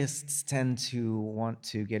panpsychists tend to want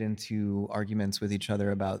to get into arguments with each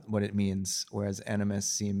other about what it means, whereas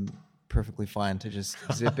animists seem perfectly fine to just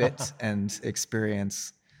zip it and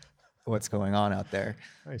experience what's going on out there.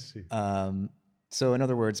 I see. So in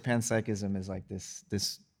other words, panpsychism is like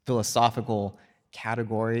this philosophical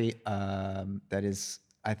category that is,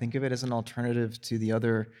 I think of it as an alternative to the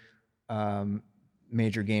other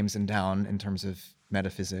major games in town in terms of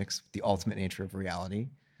metaphysics, the ultimate nature of reality.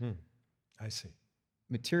 I see.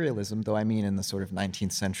 Materialism, though I mean in the sort of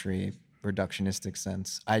 19th century reductionistic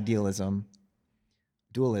sense, idealism,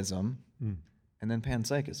 dualism, and then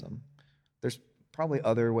panpsychism. There's probably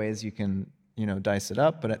other ways you can, dice it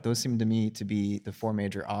up, but those seem to me to be the four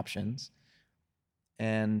major options.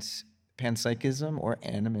 And panpsychism or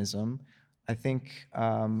animism, I think,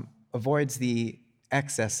 avoids the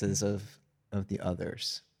excesses of the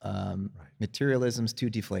others. Materialism's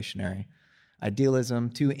too deflationary.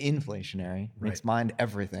 Idealism, too inflationary, makes mind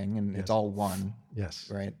everything, and it's all one. Yes.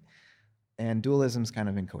 Right? And dualism's kind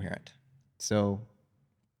of incoherent. So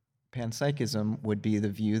panpsychism would be the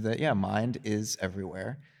view that, mind is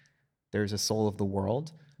everywhere. There's a soul of the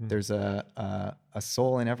world. There's a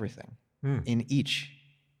soul in everything, in each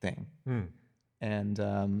thing. And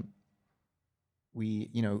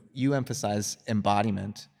you emphasize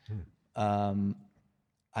embodiment.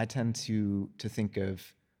 I tend to think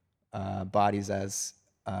of bodies as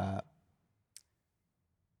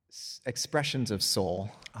expressions of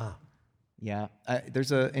soul. Yeah.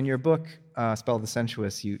 There's in your book, Spell of the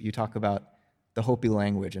Sensuous, you talk about the Hopi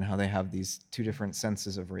language and how they have these two different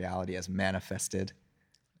senses of reality as manifested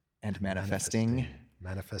and manifesting.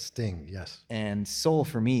 Manifesting, yes. And soul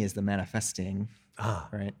for me is the manifesting,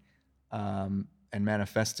 right? And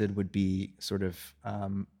manifested would be sort of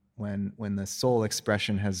when the soul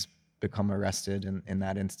expression has become arrested in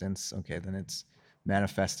that instance, okay, then it's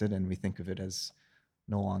manifested and we think of it as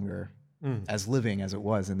no longer as living as it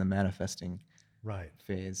was in the manifesting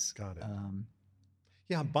phase. Got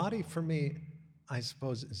it. Body for me, I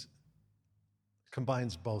suppose,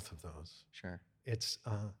 combines both of those. Sure. It's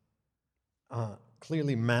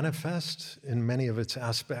clearly manifest in many of its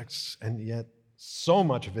aspects, and yet so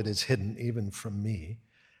much of it is hidden even from me.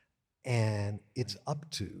 And it's up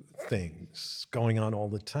to things going on all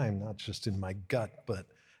the time, not just in my gut, but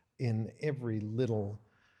in every little,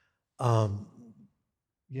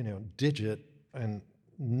 digit and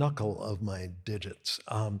knuckle of my digits.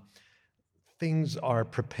 Things are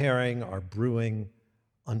preparing, are brewing,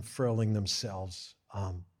 unfurling themselves,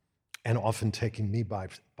 and often taking me by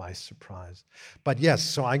surprise. But yes,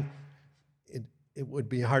 so it would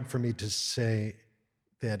be hard for me to say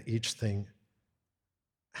that each thing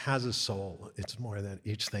has a soul. It's more that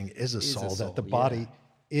each thing is a soul, that the body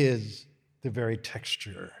is the very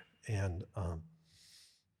texture and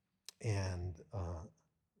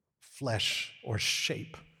flesh or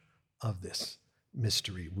shape of this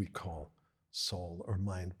mystery we call soul or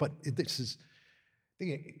mind. But this is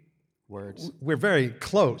words. We're very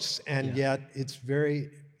close, and yet it's very,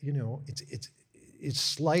 it's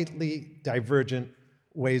slightly divergent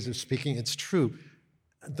ways of speaking. It's true.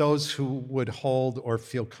 Those who would hold or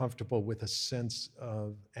feel comfortable with a sense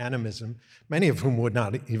of animism, many of whom would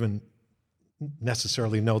not even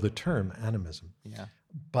necessarily know the term animism, Yeah.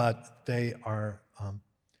 but they are,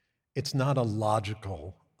 it's not a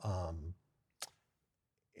logical,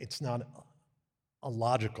 it's not a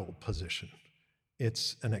logical position.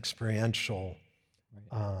 It's an experiential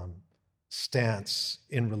stance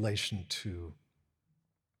in relation to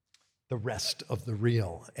the rest of the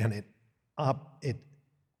real, and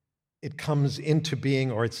it comes into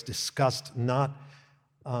being, or it's discussed not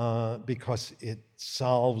because it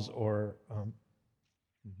solves or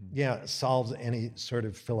solves any sort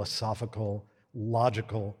of philosophical,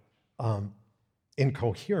 logical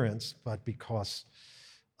incoherence, but because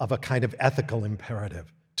of a kind of ethical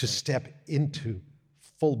imperative to step into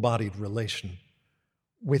full-bodied relation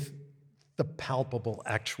with the palpable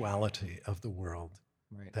actuality of the world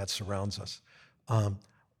that surrounds us.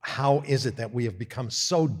 How is it that we have become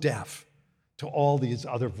so deaf to all these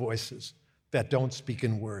other voices that don't speak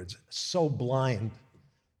in words, so blind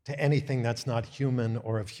to anything that's not human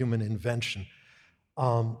or of human invention,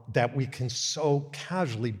 that we can so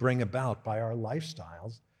casually bring about by our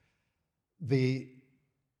lifestyles the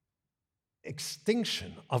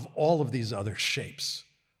extinction of all of these other shapes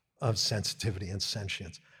of sensitivity and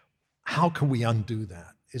sentience? How can we undo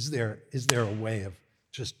that? Is there a way of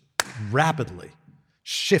just rapidly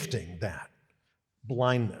shifting that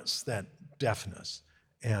blindness, that deafness?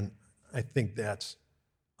 And I think that's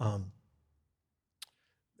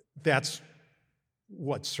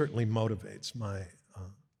what certainly motivates my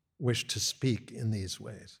wish to speak in these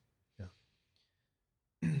ways.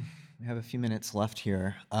 Yeah. We have a few minutes left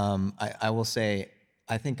here. I will say,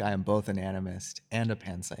 I think I am both an animist and a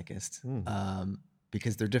panpsychist,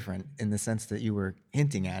 because they're different in the sense that you were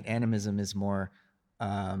hinting at. Animism is more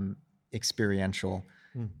experiential.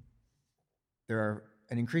 There are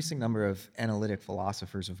an increasing number of analytic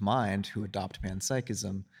philosophers of mind who adopt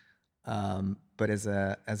panpsychism, but as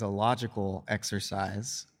a logical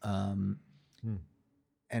exercise.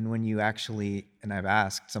 And when you actually, and I've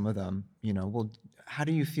asked some of them, well, how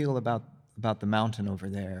do you feel about the mountain over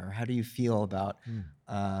there? Or how do you feel about,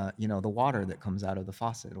 the water that comes out of the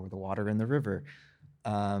faucet or the water in the river?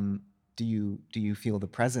 Do you feel the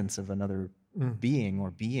presence of another being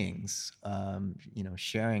or beings,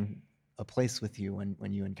 sharing a place with you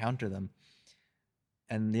when you encounter them?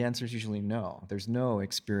 And the answer is usually no. There's no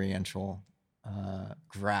experiential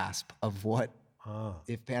grasp of what,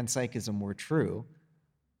 if panpsychism were true,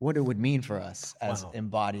 what it would mean for us as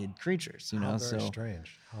embodied creatures. How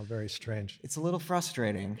very strange. It's a little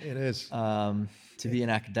frustrating. It is. To be an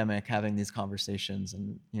academic having these conversations,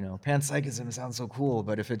 and panpsychism sounds so cool,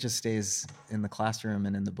 but if it just stays in the classroom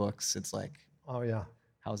and in the books, it's like, oh yeah,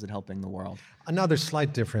 how is it helping the world? Another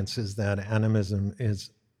slight difference is that animism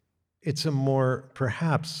it's a more,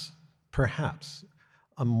 perhaps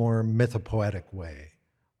a more mythopoetic way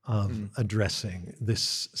of addressing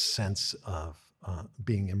this sense of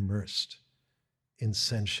being immersed in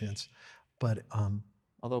sentience. But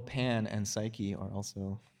although Pan and Psyche are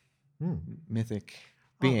also mythic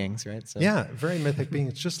beings, right? So. Yeah, very mythic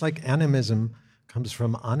beings. Just like animism comes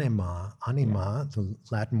from anima, the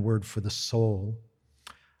Latin word for the soul,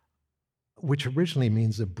 which originally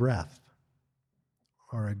means a breath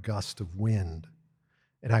or a gust of wind.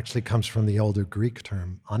 It actually comes from the older Greek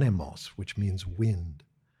term anemos, which means wind.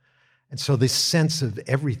 And so this sense of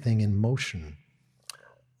everything in motion,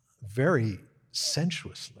 very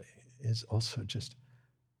sensuously, is also just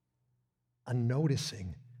a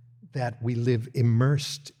noticing that we live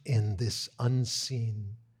immersed in this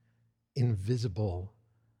unseen, invisible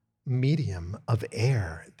medium of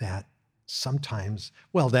air that sometimes,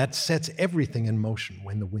 that sets everything in motion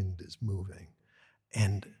when the wind is moving.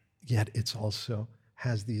 And yet it's also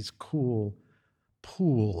has these cool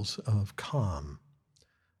pools of calm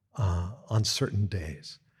on certain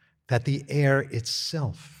days, that the air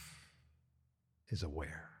itself is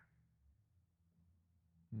aware.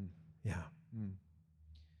 Yeah.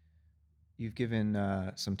 You've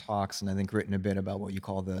given some talks and I think written a bit about what you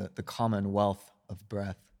call the commonwealth of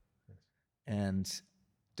breath, and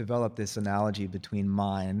developed this analogy between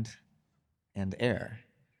mind and air,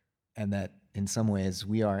 and that in some ways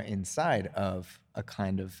we are inside of a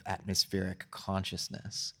kind of atmospheric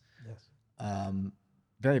consciousness. Yes.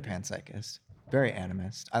 Very panpsychist, very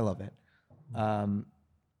animist. I love it.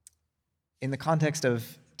 In the context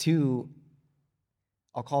of two,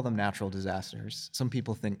 I'll call them natural disasters. Some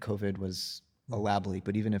people think COVID was a lab leak,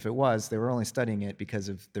 but even if it was, they were only studying it because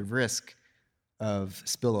of the risk of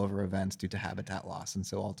spillover events due to habitat loss. And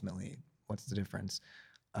so ultimately, what's the difference?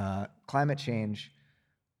 Climate change,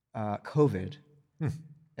 COVID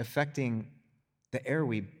affecting the air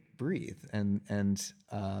we breathe and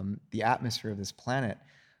the atmosphere of this planet,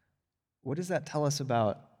 what does that tell us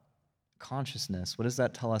about consciousness? What does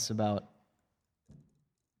that tell us about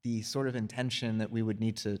the sort of intention that we would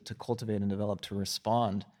need to cultivate and develop to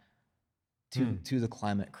respond to the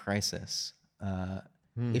climate crisis?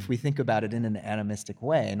 If we think about it in an animistic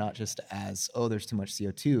way, not just as, oh, there's too much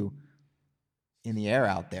CO2 in the air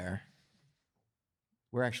out there,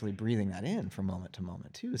 we're actually breathing that in from moment to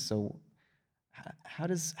moment too. So how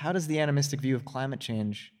does the animistic view of climate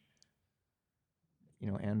change,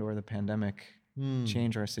 and or the pandemic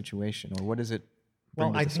change our situation, or what does it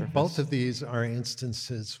bring to the surface? Think both of these are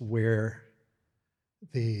instances where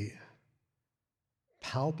the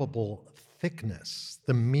palpable thickness,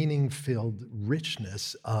 the meaning-filled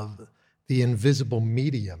richness of the invisible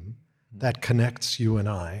medium that connects you and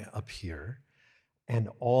I up here, and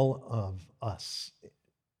all of us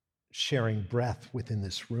sharing breath within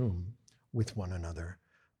this room with one another.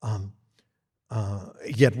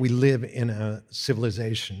 Yet we live in a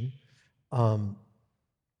civilization, a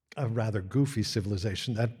rather goofy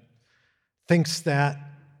civilization, that thinks that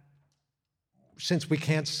since we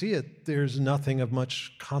can't see it, there's nothing of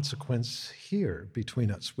much consequence here between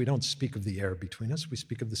us. We don't speak of the air between us, we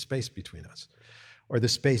speak of the space between us, or the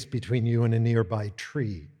space between you and a nearby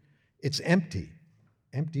tree. It's empty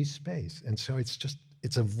space. And so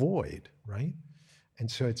it's a void, right? And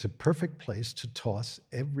so it's a perfect place to toss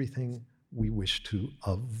everything we wish to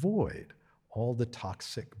avoid, all the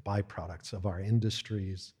toxic byproducts of our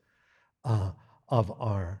industries, of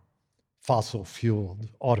our fossil-fueled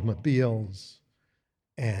automobiles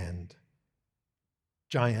and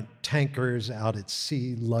giant tankers out at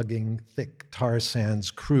sea lugging thick tar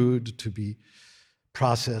sands crude to be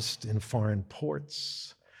processed in foreign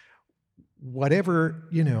ports. Whatever,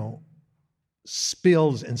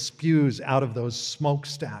 spills and spews out of those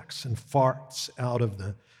smokestacks and farts out of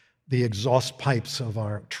the exhaust pipes of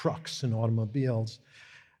our trucks and automobiles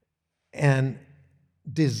and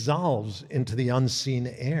dissolves into the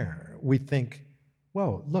unseen air. We think,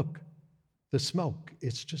 whoa, look, the smoke,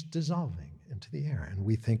 it's just dissolving into the air. And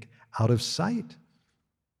we think, out of sight,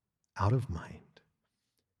 out of mind.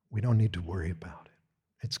 We don't need to worry about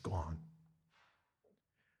it. It's gone.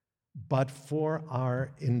 But for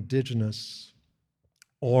our indigenous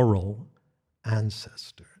oral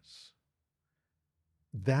ancestors,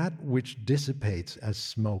 that which dissipates as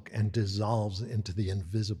smoke and dissolves into the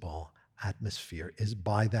invisible atmosphere is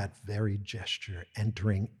by that very gesture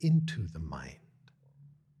entering into the mind,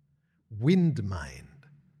 wind mind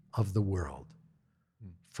of the world,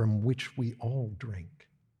 from which we all drink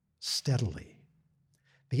steadily.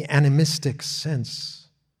 The animistic sense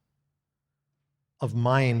of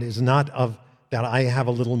mind is not of that I have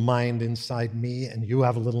a little mind inside me and you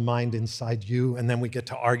have a little mind inside you, and then we get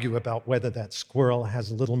to argue about whether that squirrel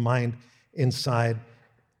has a little mind inside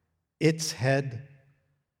its head,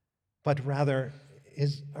 but rather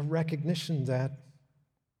is a recognition that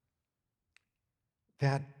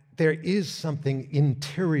there is something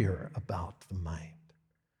interior about the mind.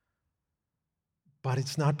 But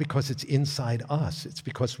it's not because it's inside us, it's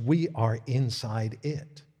because we are inside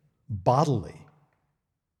it, bodily,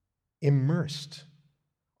 immersed,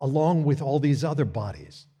 along with all these other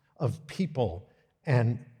bodies of people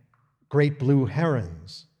and great blue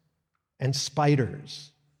herons and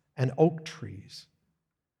spiders and oak trees.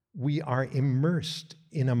 We are immersed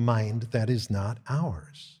in a mind that is not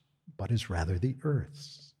ours, but is rather the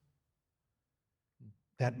earth's.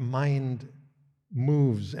 That mind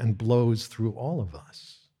moves and blows through all of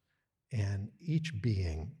us, and each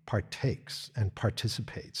being partakes and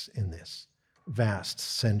participates in this vast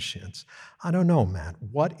sentience. I don't know, Matt,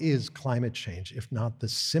 what is climate change if not the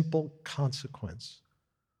simple consequence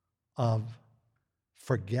of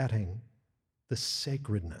forgetting the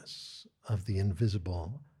sacredness of the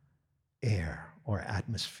invisible air or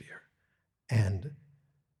atmosphere and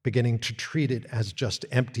beginning to treat it as just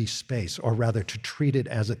empty space, or rather to treat it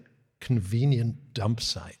as a convenient dump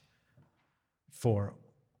site for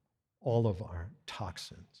all of our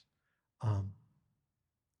toxins.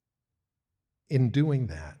 In doing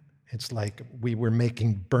that, it's like we were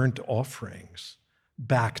making burnt offerings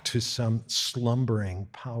back to some slumbering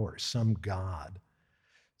power, some God,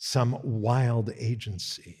 some wild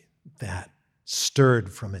agency that,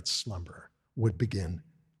 stirred from its slumber, would begin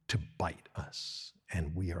to bite us.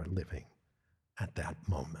 And we are living at that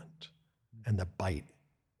moment. And the bite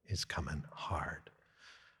is coming hard.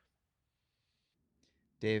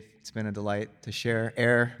 Dave, it's been a delight to share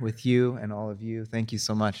air with you and all of you. Thank you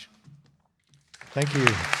so much. Thank you.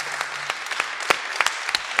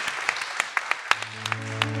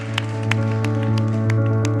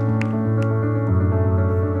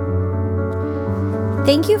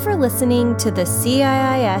 Thank you for listening to the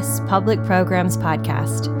CIIS Public Programs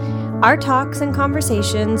Podcast. Our talks and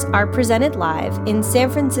conversations are presented live in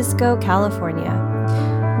San Francisco, California.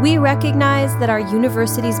 We recognize that our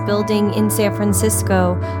university's building in San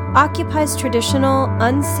Francisco occupies traditional,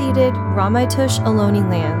 unceded Ramaytush Ohlone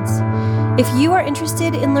lands. If you are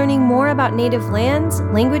interested in learning more about Native lands,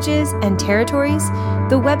 languages, and territories,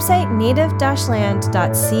 the website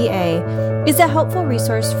native-land.ca is a helpful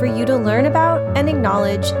resource for you to learn about and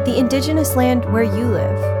acknowledge the Indigenous land where you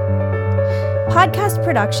live. Podcast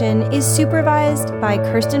production is supervised by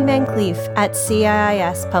Kirsten Van Cleef at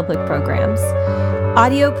CIIS Public Programs.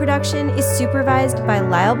 Audio production is supervised by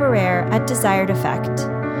Lyle Barrere at Desired Effect.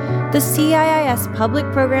 The CIIS Public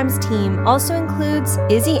Programs team also includes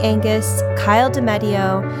Izzy Angus, Kyle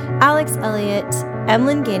DeMedio, Alex Elliott,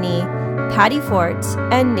 Emlyn Guinea, Patty Fort,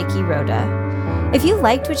 and Nikki Rhoda. If you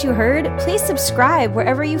liked what you heard, please subscribe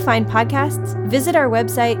wherever you find podcasts, visit our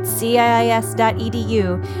website,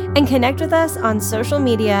 ciis.edu, and connect with us on social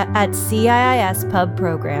media at CIIS Pub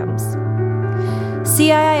Programs.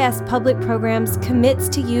 CIIS Public Programs commits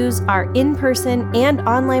to use our in-person and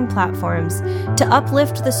online platforms to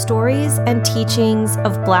uplift the stories and teachings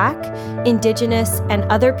of Black, Indigenous, and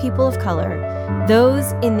other people of color,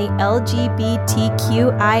 those in the LGBTQIA+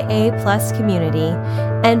 community,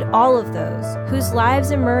 and all of those whose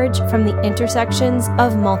lives emerge from the intersections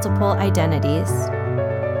of multiple identities.